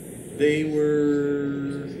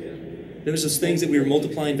 There was those things that we were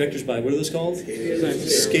multiplying vectors by. What are those called?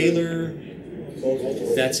 Scalar.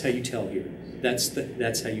 That's how you tell here.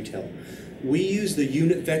 That's how you tell. We use the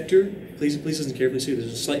unit vector. Please listen carefully. See,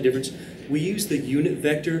 there's a slight difference. We use the unit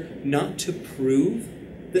vector not to prove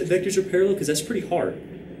that vectors are parallel, because that's pretty hard.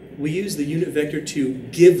 We use the unit vector to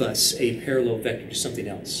give us a parallel vector to something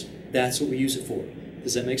else. That's what we use it for.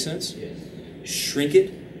 Does that make sense? Yes. Shrink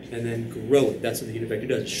it and then grow it. That's what the unit vector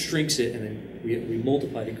does. It shrinks it and then we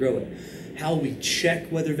multiply to grow it. How we check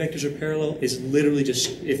whether vectors are parallel is literally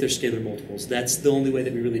just if they're scalar multiples. That's the only way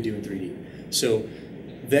that we really do in 3D. So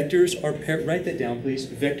vectors are, write that down please,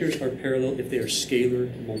 vectors are parallel if they are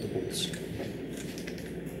scalar multiples.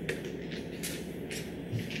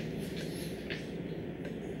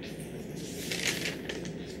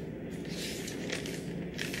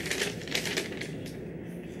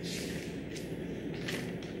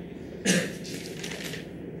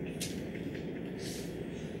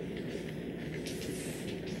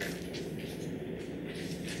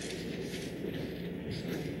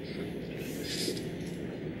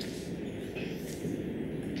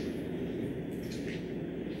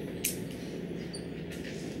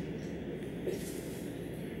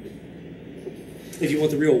 If you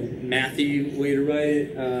want the real mathy way to write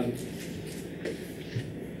it,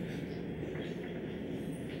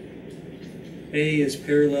 A is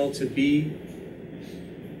parallel to B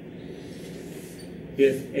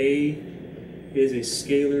if A is a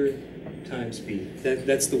scalar times B.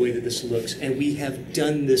 That's the way that this looks, and we have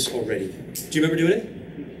done this already. Do you remember doing it?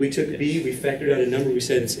 We took B, we factored out a number, we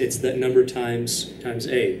said it's that number times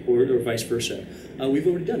A, or vice versa. We've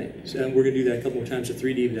already done it, so we're going to do that a couple more times with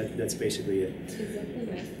 3D, but that's basically it. Is that the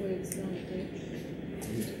math way of spelling it?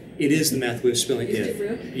 It is the math way of spelling Is if. it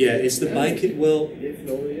real? Yeah, it's the well, If and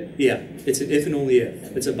only if. yeah, it's an if and only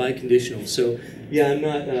if. It's a biconditional. So yeah, I'm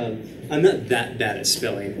not that bad at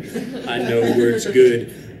spelling. I know words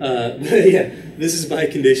good. But yeah, this is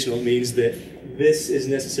biconditional. It means that this is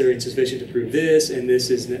necessary and sufficient to prove this, and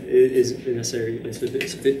this is necessary and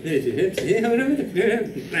sufficient.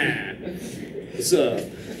 So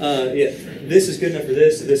yeah, this is good enough for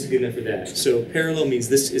this. This is good enough for that. So parallel means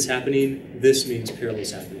this is happening. This means parallel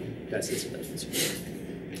is happening. That's what that means.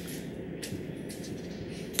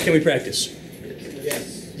 Can we practice?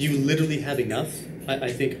 Yes. You literally have enough.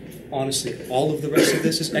 I think, honestly, all of the rest of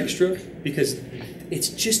this is extra because it's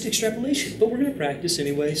just extrapolation. But we're going to practice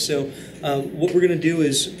anyway. So what we're going to do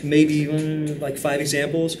is maybe like 5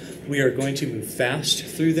 examples. We are going to move fast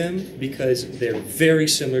through them because they're very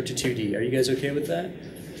similar to 2D. Are you guys okay with that?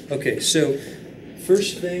 Okay, so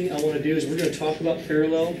First thing I want to do is we're going to talk about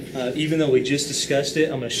parallel. Even though we just discussed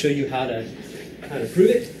it, I'm going to show you how to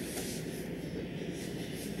prove it. Okay.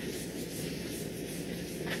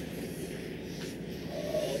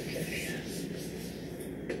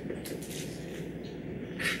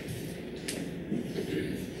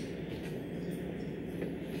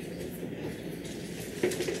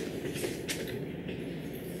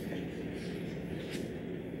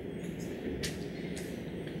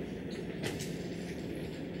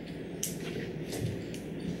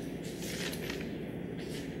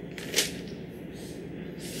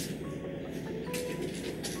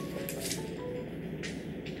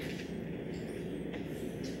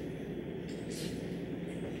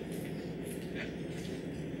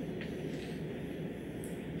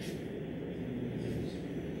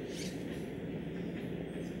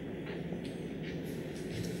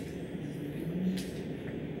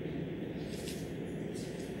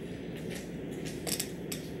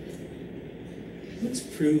 Let's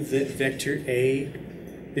prove that vector A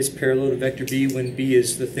is parallel to vector B when B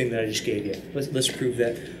is the thing that I just gave you. Let's prove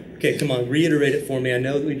that. Okay, come on, reiterate it for me. I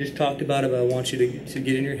know that we just talked about it, but I want you to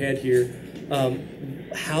get in your head here.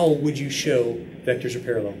 How would you show vectors are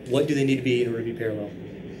parallel? What do they need to be in order to be parallel?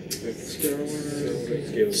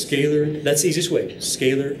 Scalar, that's the easiest way.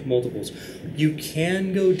 Scalar multiples. You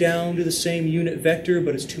can go down to the same unit vector,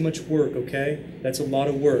 but it's too much work, okay? That's a lot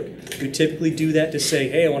of work. We typically do that to say,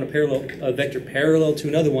 hey, I want a vector parallel to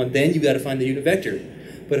another one, then you got to find the unit vector.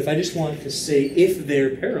 But if I just want to say if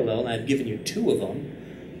they're parallel, and I've given you two of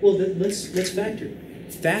them, well, then let's factor.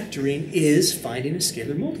 Factoring is finding a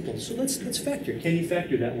scalar multiple. So let's factor. Can you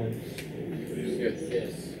factor that one?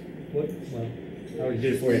 Yes. What? Well, I already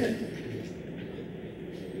did it for you.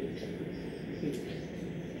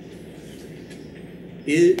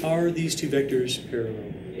 Are these two vectors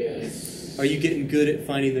parallel? Yes. Are you getting good at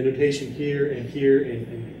finding the notation here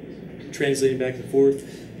and translating back and forth?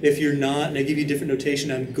 If you're not, and I give you different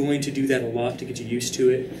notation, I'm going to do that a lot to get you used to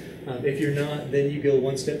it. If you're not, then you go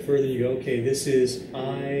one step further and you go, okay, this is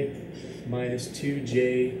I minus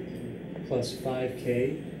 2j plus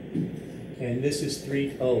 5k, and this is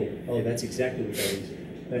 3, oh, that's exactly what that is.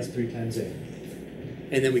 That's 3 times a.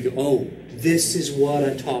 And then we go, oh, this is what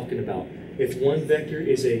I'm talking about. If one vector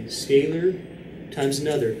is a scalar times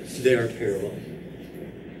another, they are parallel.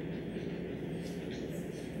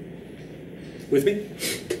 With me?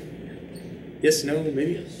 Yes, no,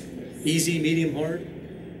 maybe? Easy, medium, hard?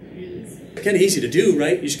 Kind of easy to do,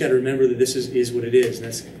 right? You just got to remember that this is what it is. And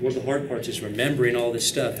that's one of the hard parts, is remembering all this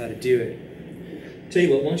stuff, how to do it. Tell you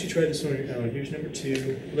what, why don't you try this one? Here's number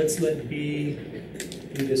 2. Let's let B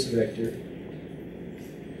be this vector.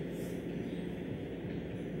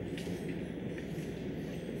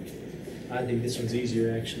 I think this one's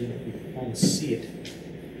easier, actually. You can almost see it.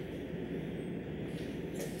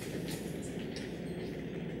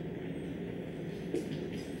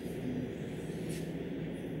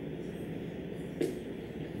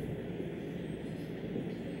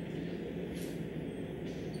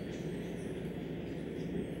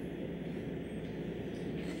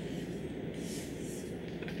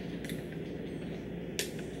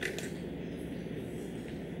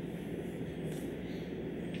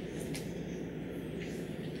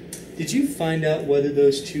 Did you find out whether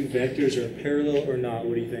those two vectors are parallel or not?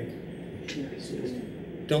 What do you think?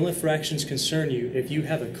 Don't let fractions concern you. If you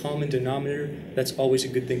have a common denominator, that's always a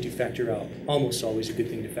good thing to factor out. Almost always a good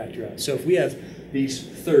thing to factor out. So if we have these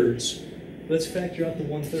thirds, let's factor out the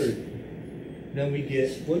 1/3. Then we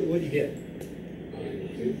get, what do you get?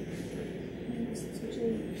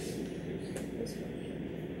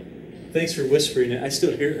 Thanks for whispering it. I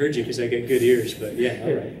still heard you because I got good ears, but yeah,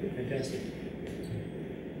 all right, fantastic.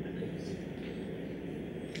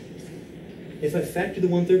 If I factor the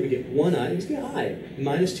 1/3, we get 1i. Let's get I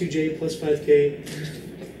minus 2j plus 5k.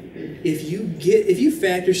 If you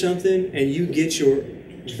factor something and you get your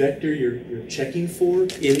vector you're checking for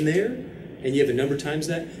in there, and you have a number times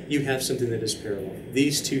that, you have something that is parallel.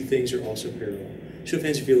 These two things are also parallel. Show of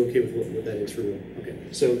hands if you feel okay with what that is for real. Okay,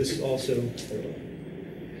 so this is also parallel.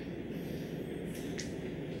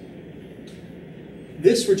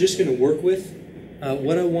 This we're just going to work with.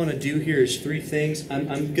 What I want to do here is 3 things. I'm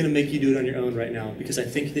going to make you do it on your own right now because I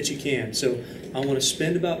think that you can. So I want to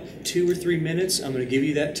spend about 2 or 3 minutes. I'm going to give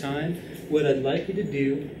you that time. What I'd like you to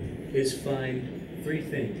do is find 3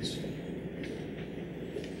 things.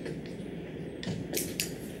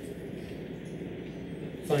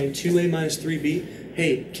 Find 2a minus 3b.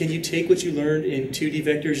 Hey, can you take what you learned in 2D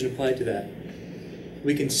vectors and apply it to that?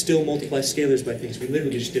 We can still multiply scalars by things. We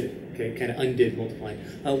literally just did it. Okay, kind of undid multiplying.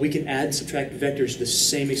 We can add and subtract vectors the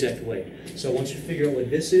same exact way. So I want you to figure out what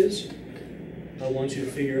this is. I want you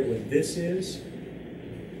to figure out what this is.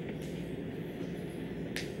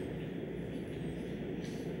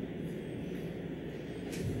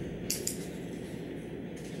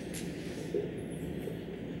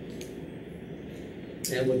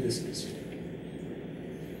 And what this is.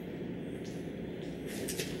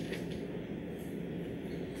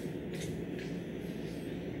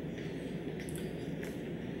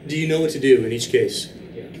 Do you know what to do in each case?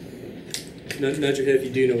 Yeah. Nod your head if you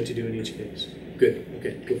do know what to do in each case. Good.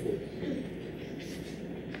 Okay, go for it.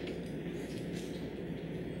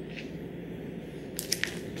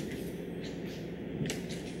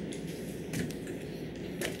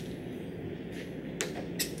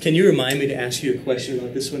 Can you remind me to ask you a question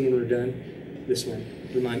about this one when we're done? This one.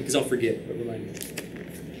 Remind me, because I'll forget, but remind me.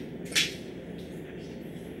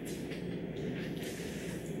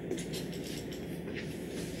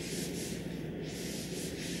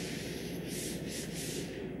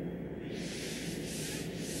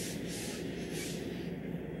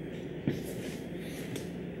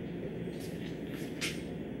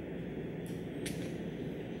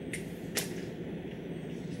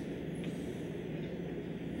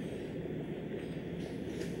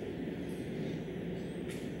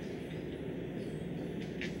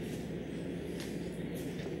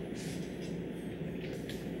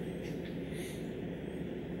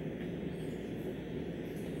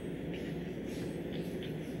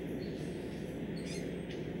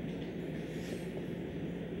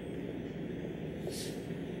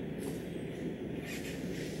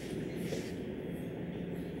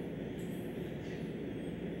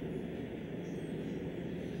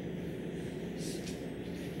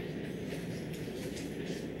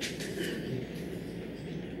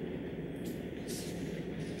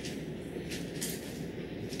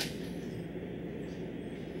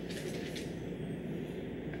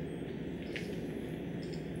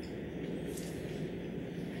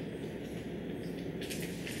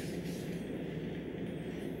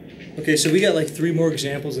 Okay, so we got like 3 more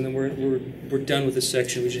examples, and then we're done with this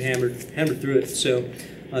section. We should hammer through it. So,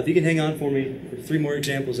 if you can hang on for me for 3 more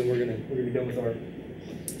examples, and we're gonna be done with our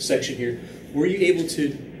section here. Were you able to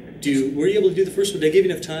do the first one? Did I give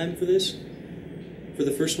you enough time for this? For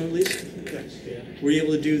the first one at least? Yes. Yeah. Were you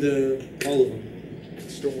able to do all of them?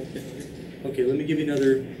 Still working on it. Okay, let me give you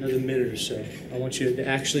another minute or so. I want you to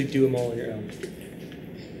actually do them all on your own.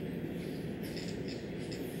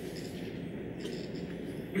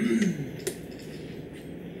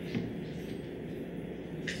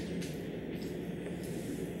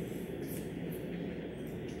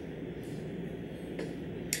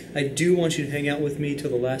 I do want you to hang out with me till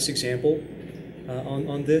the last example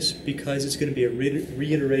on this, because it's going to be a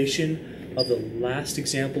reiteration of the last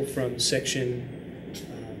example from section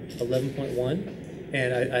 11.1,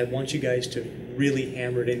 and I want you guys to really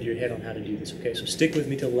hammer it into your head on how to do this. Okay, so stick with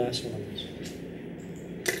me till the last one on this.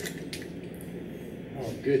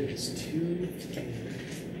 Oh goodness, 2.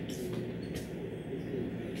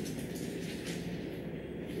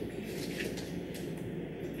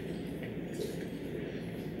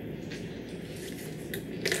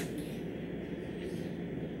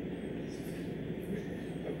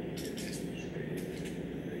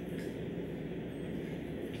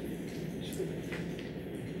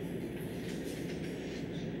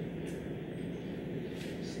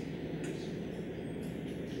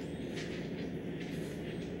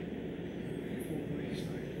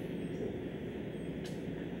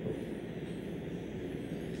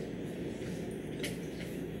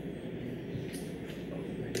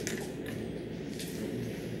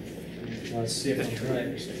 Let's see if I'm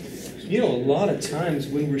right. You know, a lot of times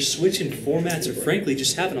when we're switching formats, or frankly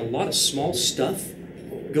just having a lot of small stuff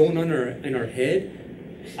going on in our head,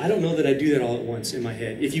 I don't know that I do that all at once in my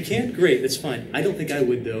head. If you can, great, that's fine. I don't think I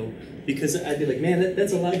would though, because I'd be like, man,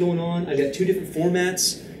 that's a lot going on. I've got 2 different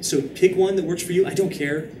formats, so pick one that works for you. I don't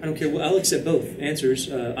care. Well, I'll accept both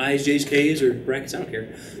answers, I's, J's, K's, or brackets. I don't care.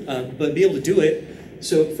 But be able to do it.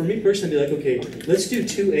 So for me personally, I'd be like, okay, let's do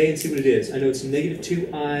 2a and see what it is. I know it's negative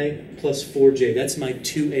 2i plus 4j. That's my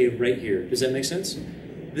 2a right here. Does that make sense?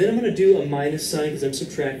 Then I'm going to do a minus sign because I'm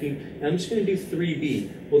subtracting, and I'm just going to do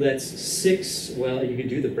 3b. Well, that's 6. Well, you can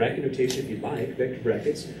do the bracket notation if you like, vector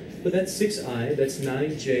brackets. But that's 6i, that's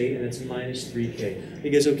 9j, and that's minus 3k. Are you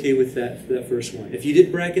guys okay with that for that first one? If you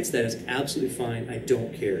did brackets, that is absolutely fine. I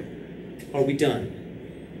don't care. Are we done?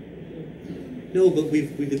 No, but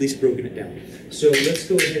we've at least broken it down. So let's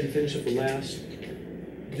go ahead and finish up the last.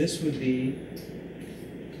 This would be,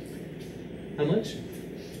 how much?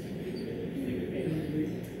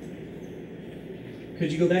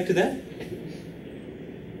 Could you go back to that?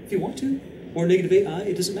 If you want to. Or negative 8i,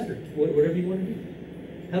 it doesn't matter. Whatever you want to do.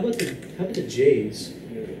 How about the J's?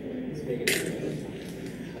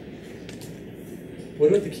 What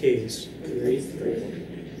about the K's?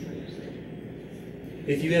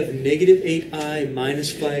 If you have negative 8i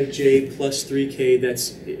minus 5j plus 3k,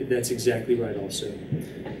 that's exactly right also.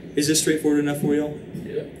 Is this straightforward enough for y'all?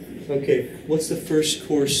 Yep. Okay, what's the first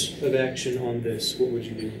course of action on this? What would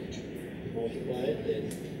you do? Multiply it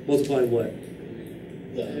and Multiply what?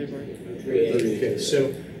 the Okay,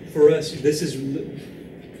 so for us, this is,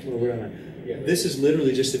 well, where am I? Yeah. This is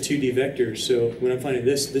literally just a 2D vector, so when I'm finding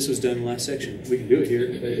this was done in the last section. We can do it here,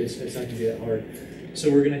 but it's not going to be that hard. So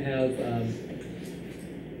we're going to have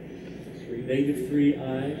negative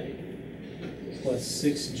 3i plus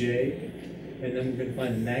 6j, and then we're going to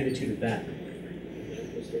find the magnitude of that.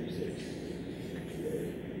 Plus 36.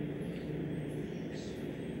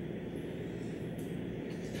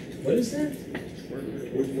 What is that?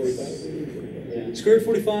 Root 45. Yeah. Square root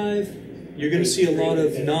 45. You're going to see a lot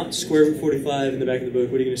of not square root 45 in the back of the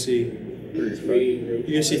book. What are you going to see? 3 root.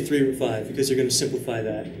 You're going to see 3 root 5 because they're going to simplify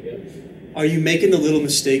that. Yep. Are you making the little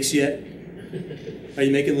mistakes yet? Are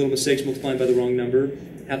you making little mistakes multiplying by the wrong number?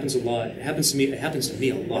 Happens a lot. It happens to me. It happens to me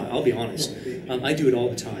a lot. I'll be honest. I do it all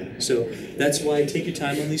the time. So that's why take your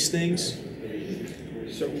time on these things.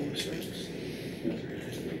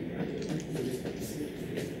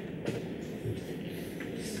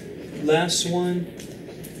 Last one,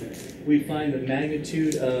 we find the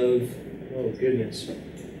magnitude of, oh goodness,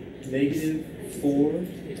 negative 4.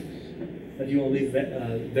 If you want to leave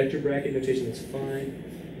vector bracket notation, that's fine.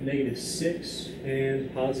 Negative 6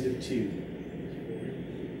 and positive 2.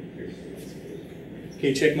 Can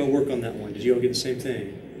you check my work on that one? Did you all get the same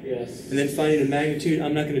thing? Yes. And then finding the magnitude,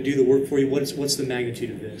 I'm not going to do the work for you. What's the magnitude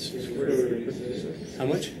of this? How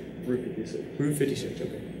much? Root 56. Root 56,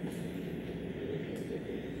 okay.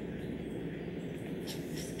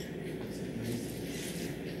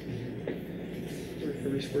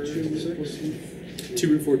 Two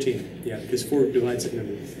root 14, yeah, because 4 divides that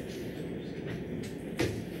number.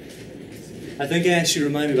 I think I asked you to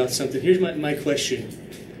remind me about something. Here's my question.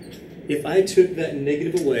 If I took that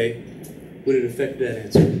negative away, would it affect that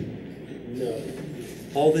answer? No.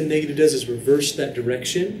 All the negative does is reverse that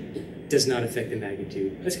direction, does not affect the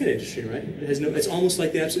magnitude. That's kind of interesting, right? It has no. It's almost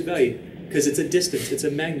like the absolute value, because it's a distance, it's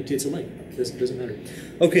a magnitude, it's a length. It doesn't matter.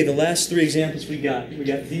 Okay, the last 3 examples we got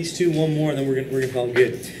these 2, one more, and then we're gonna call it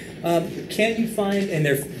good. Can you find, and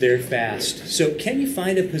they're fast, so can you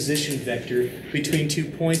find a position vector between 2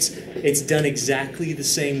 points? It's done exactly the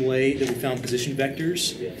same way that we found position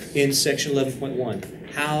vectors in section 11.1.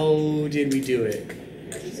 How did we do it?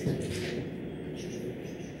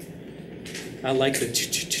 I like the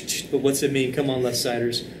but what's it mean? Come on,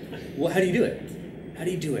 left-siders. Well, how do you do it? How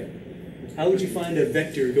do you do it? How would you find a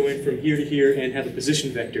vector going from here to here and have a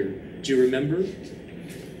position vector? Do you remember?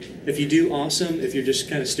 If you do, awesome. If you're just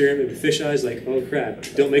kind of staring at me with fish eyes like, oh crap,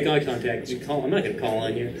 don't make eye contact. You call, I'm not going to call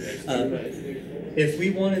on you. If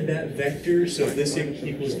we wanted that vector, so if this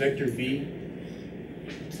equals vector v,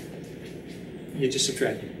 you just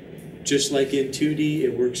subtract it. Just like in 2D,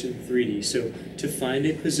 it works in 3D. So to find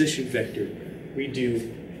a position vector, we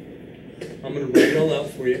do, I'm going to write it all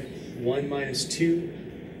out for you. 1 minus 2,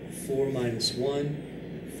 4 minus 1,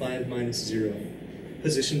 5 minus 0.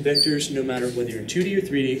 Position vectors, no matter whether you're in 2D or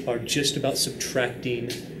 3D, are just about subtracting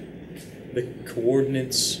the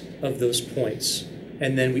coordinates of those points.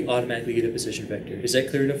 And then we automatically get a position vector. Is that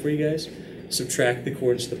clear enough for you guys? Subtract the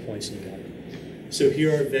coordinates of the points and you got it. So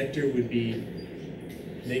here our vector would be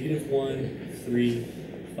negative 1, 3,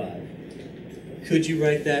 5. Could you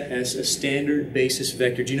write that as a standard basis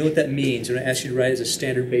vector? Do you know what that means when I ask you to write it as a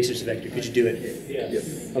standard basis vector? Could you do it?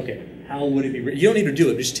 Yes. Okay. How would it be written? You don't need to do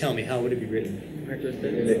it, but just tell me, how would it be written?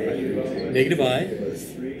 Negative I,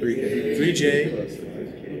 3j,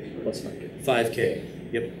 Plus 5k. 5k.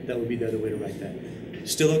 Yep, that would be the other way to write that.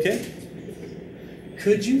 Still okay?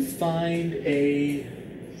 Could you find a...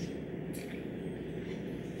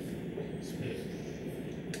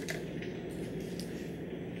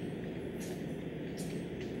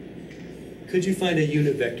 Could you find a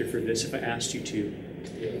unit vector for this if I asked you to?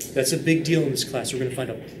 That's a big deal in this class. We're going to find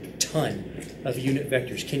a ton of unit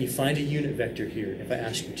vectors. Can you find a unit vector here if I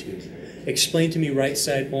ask you to? Explain to me right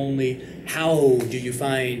side only, how do you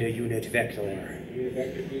find a unit vector? Unit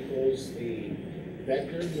vector equals the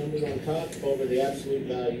vector, numbers on top, over the absolute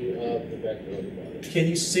value of the vector on the bottom. Can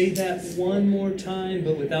you say that one more time,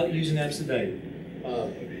 but without using absolute value?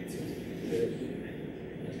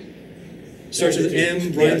 Starts with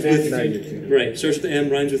M, rhymes with Magnitude. right. Starts with M,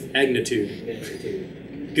 rhymes with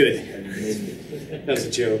agnitude. Good. That was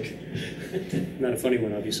a joke. Not a funny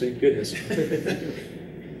one, obviously. Goodness.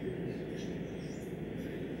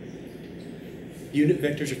 Unit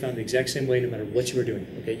vectors are found the exact same way no matter what you are doing.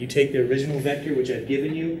 Okay, you take the original vector, which I've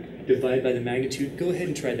given you, divide by the magnitude. Go ahead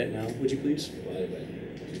and try that now, would you please?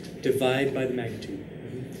 Divide by the magnitude.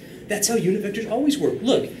 That's how unit vectors always work.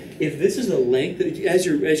 Look, if this is the length, as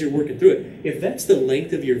you're working through it, if that's the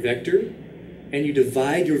length of your vector, and you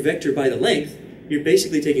divide your vector by the length, you're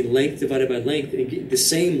basically taking length divided by length and get the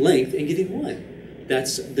same length and getting 1.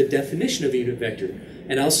 That's the definition of a unit vector.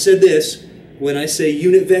 And I also said this, when I say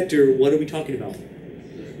unit vector, what are we talking about?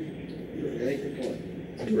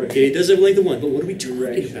 Okay, it does have a length of 1, but what are we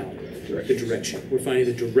talking about? The direction. We're finding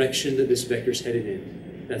the direction that this vector is headed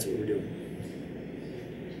in. That's what we're doing.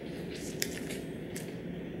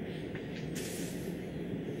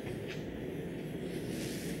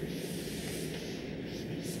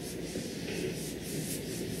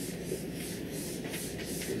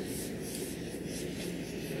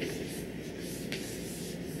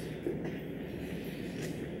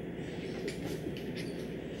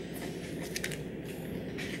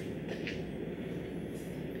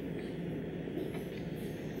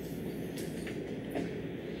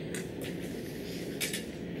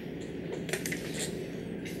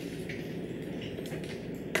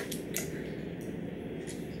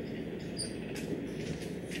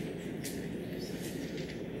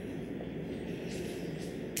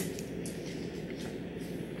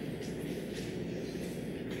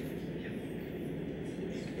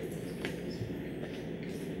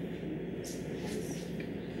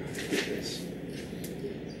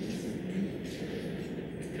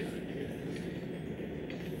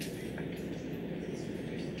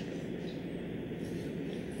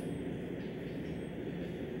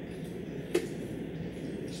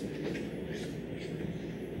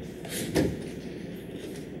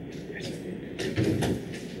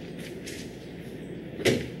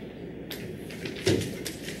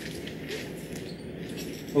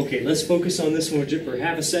 Okay, let's focus on this one for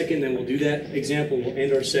half a second, then we'll do that example. We'll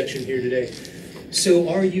end our section here today. So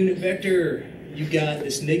our unit vector, you got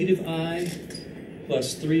this negative I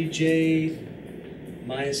plus 3j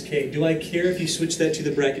minus k. Do I care if you switch that to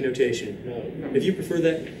the bracket notation? No. If you prefer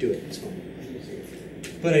that, do it. It's fine.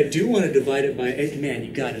 But I do want to divide it by, man,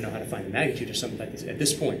 you got to know how to find the magnitude or something like this. At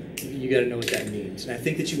this point, you got to know what that means. And I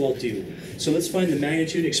think that you all do. So let's find the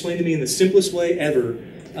magnitude. Explain to me in the simplest way ever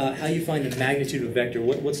how you find the magnitude of a vector.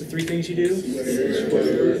 What's the 3 things you do?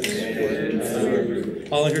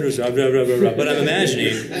 All I heard was blah, blah, blah, blah, blah. But I'm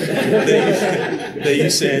imagining that you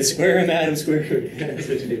said square m atom square root. That's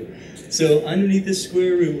what you do. So underneath this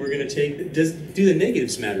square root, we're going to take, do the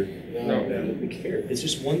negatives matter? No. I don't care. It's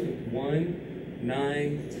just 1,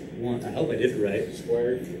 9, 1. I hope I did it right.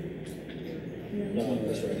 Squared? No,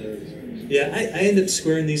 that's right. Yeah, I end up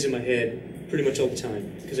squaring these in my head pretty much all the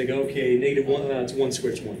time. Because I go, okay, negative 1, it's 1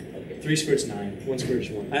 squared is 1. Okay. 3 squared is 9, 1 squared is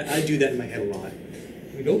 1. I do that in my head a lot.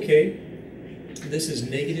 We go, okay, this is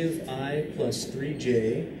negative I plus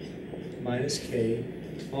 3j minus k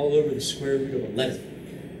all over the square root of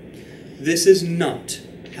 11. This is not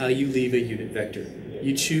how you leave a unit vector.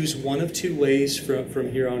 You choose one of 2 ways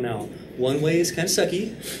from here on out. One way is kind of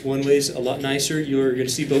sucky. One way is a lot nicer. You're going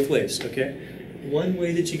to see both ways, okay? One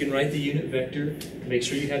way that you can write the unit vector, make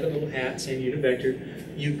sure you have that little hat saying unit vector,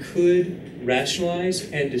 you could rationalize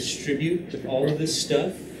and distribute all of this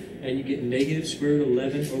stuff, and you get negative square root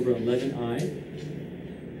 11 over 11i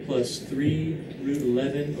plus 3 root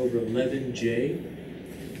 11 over 11j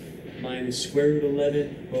minus square root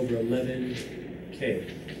 11 over 11k.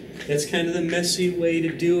 That's kind of the messy way to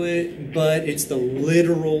do it, but it's the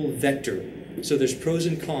literal vector. So there's pros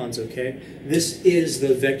and cons, okay? This is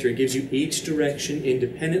the vector. It gives you each direction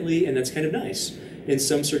independently, and that's kind of nice. In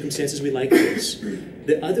some circumstances, we like this.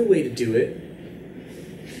 The other way to do it,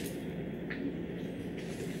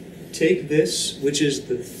 take this, which is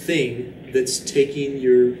the thing that's taking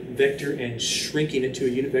your vector and shrinking it to a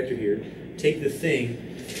unit vector here. Take the thing,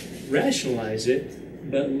 rationalize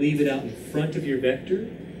it, but leave it out in front of your vector.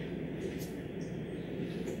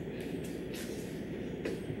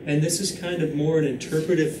 And this is kind of more an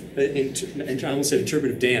interpretive, I almost said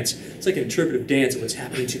interpretive dance. It's like an interpretive dance of what's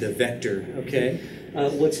happening to the vector, okay?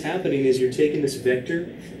 What's happening is you're taking this vector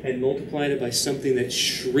and multiplying it by something that's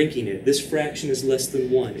shrinking it. This fraction is less than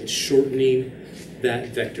 1. It's shortening that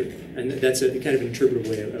vector. And that's a kind of an interpretive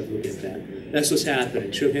way of looking at that. That's what's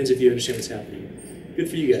happening. Show of hands if you understand what's happening. Good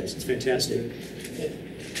for you guys. It's fantastic.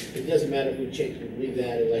 It doesn't matter if we leave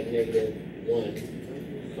that at like negative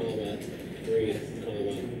 1, comma, 3,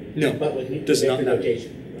 comma. No, but with does not matter.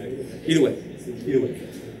 notation, right? Either way.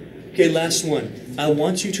 Okay, last one. I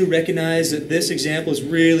want you to recognize that this example is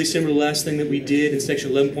really similar to the last thing that we did in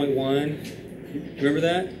section 11.1. Remember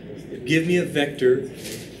that? Give me a vector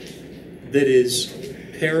that is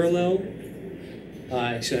parallel.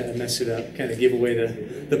 Actually, I messed it up, kind of gave away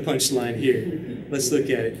the punchline here. Let's look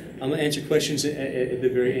at it. I'm going to answer questions at the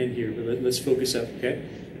very end here, but let's focus up, okay?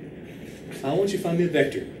 I want you to find me a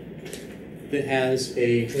vector that has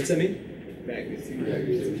a, what's that mean?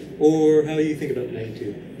 Magnitude. Or how do you think about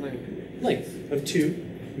magnitude? Length of 2.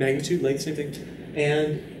 Magnitude, length, same thing.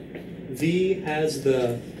 And V has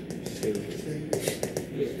the,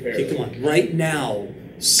 okay, come on, right now,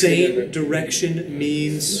 same direction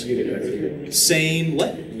means same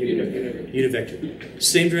what? Unit vector.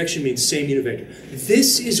 Same direction means same unit vector.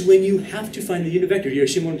 This is when you have to find the unit vector. You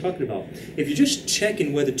understand what I'm talking about? If you're just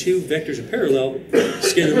checking whether two vectors are parallel,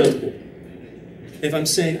 scalar multiple. If I'm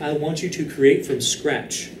saying I want you to create from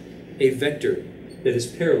scratch a vector that is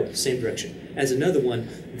parallel, same direction, as another one,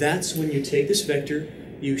 that's when you take this vector,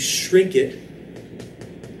 you shrink it,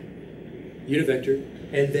 unit vector,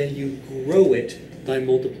 and then you grow it by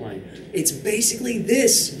multiplying. It's basically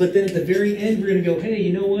this, but then at the very end, we're going to go, hey,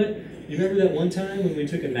 you know what? You remember that one time when we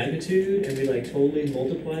took a magnitude and we like totally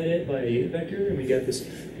multiplied it by a unit vector and we got this?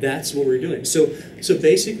 That's what we're doing. So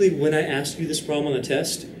basically, when I asked you this problem on the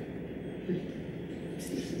test,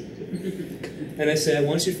 and I say, I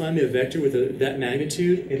want you to find me a vector with that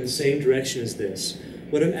magnitude in the same direction as this.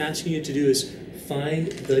 What I'm asking you to do is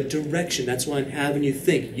find the direction. That's why I'm having you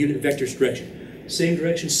think unit vector's direction. Same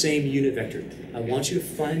direction, same unit vector. I want you to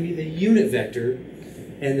find me the unit vector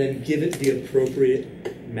and then give it the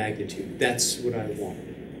appropriate magnitude. That's what I want.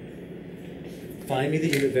 Find me the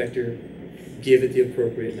unit vector, give it the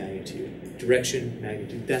appropriate magnitude. Direction,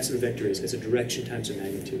 magnitude. That's what a vector is. It's a direction times a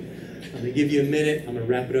magnitude. I'm going to give you a minute. I'm going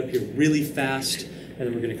to wrap it up here really fast, and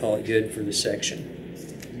then we're going to call it good for this section.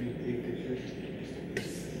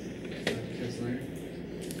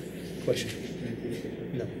 Question?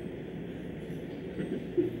 No.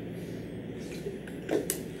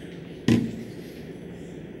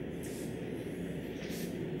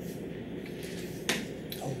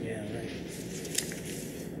 Oh, yeah, right.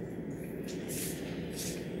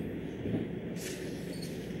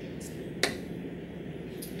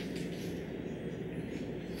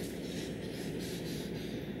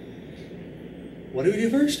 What do we do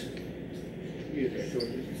first?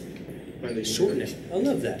 Shorten it. I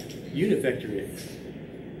love that. Unit vector it.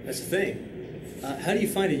 That's the thing. How do you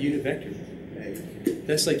find a unit vector?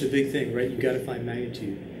 That's like the big thing, right? You've got to find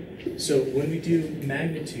magnitude. So when we do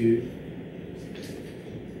magnitude,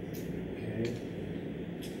 okay,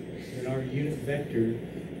 then our unit vector,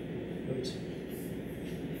 oops,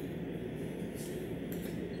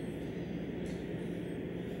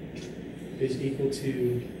 is equal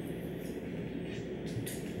to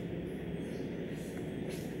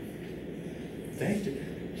vector.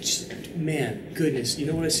 Man, goodness, you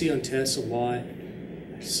know what I see on tests a lot?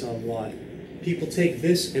 I saw a lot. People take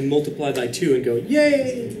this and multiply by 2 and go,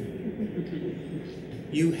 yay!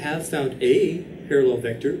 You have found a parallel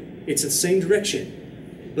vector. It's the same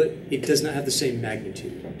direction, but it does not have the same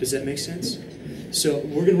magnitude. Does that make sense? So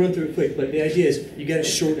we're going to run through it quick, but the idea is you got to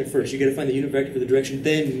shorten it first. You got to find the unit vector for the direction,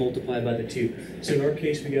 then multiply by the 2. So in our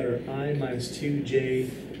case, we got our I minus 2j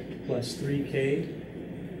plus 3k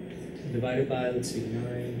divided by, let's see,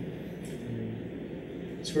 9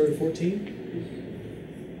 square root of 14.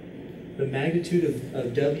 The magnitude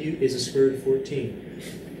of W is a square root of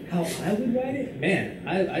 14. How I would write it? Man,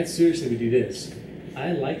 I seriously would do this.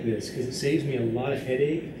 I like this because it saves me a lot of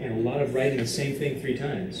headache and a lot of writing the same thing 3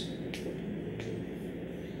 times.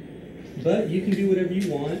 But you can do whatever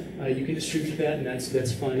you want. You can distribute that, and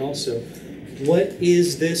that's fine also. What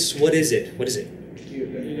is this? What is it? What is it?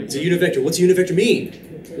 It's a unit vector. What's a unit vector mean?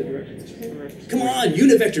 Come on,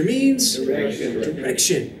 unit vector means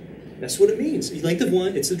direction. That's what it means. Length of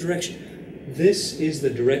 1, it's the direction. This is the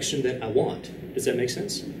direction that I want. Does that make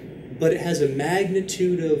sense? But it has a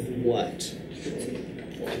magnitude of what?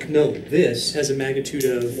 No, this has a magnitude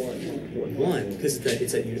of 1 because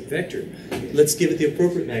it's that unit vector. Let's give it the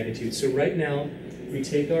appropriate magnitude. So right now, we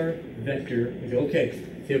take our vector and go, okay,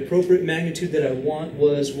 the appropriate magnitude that I want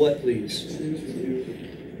was what, please?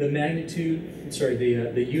 The magnitude, sorry,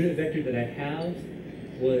 the unit vector that I have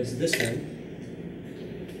was this one.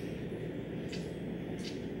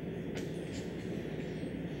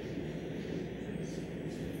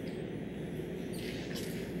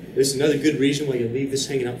 This is another good reason why you leave this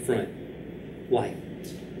hanging out front. Why?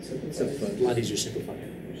 It's a lot easier to simplify.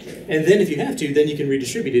 And then if you have to, then you can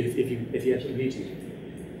redistribute it if you absolutely need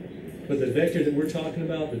to. But the vector that we're talking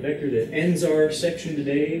about, the vector that ends our section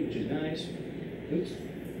today, which is nice. Oops.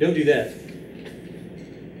 Don't do that.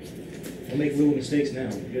 I'll make little mistakes now,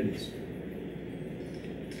 goodness.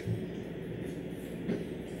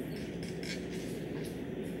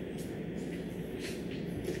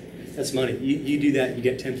 That's money. You do that, you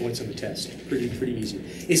get 10 points on the test. Pretty easy.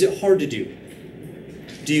 Is it hard to do?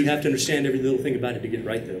 Do you have to understand every little thing about it to get it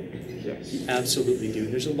right, though? Yes. You absolutely do.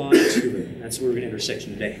 And there's a lot to it. That's where we're going to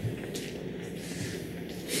intersection today.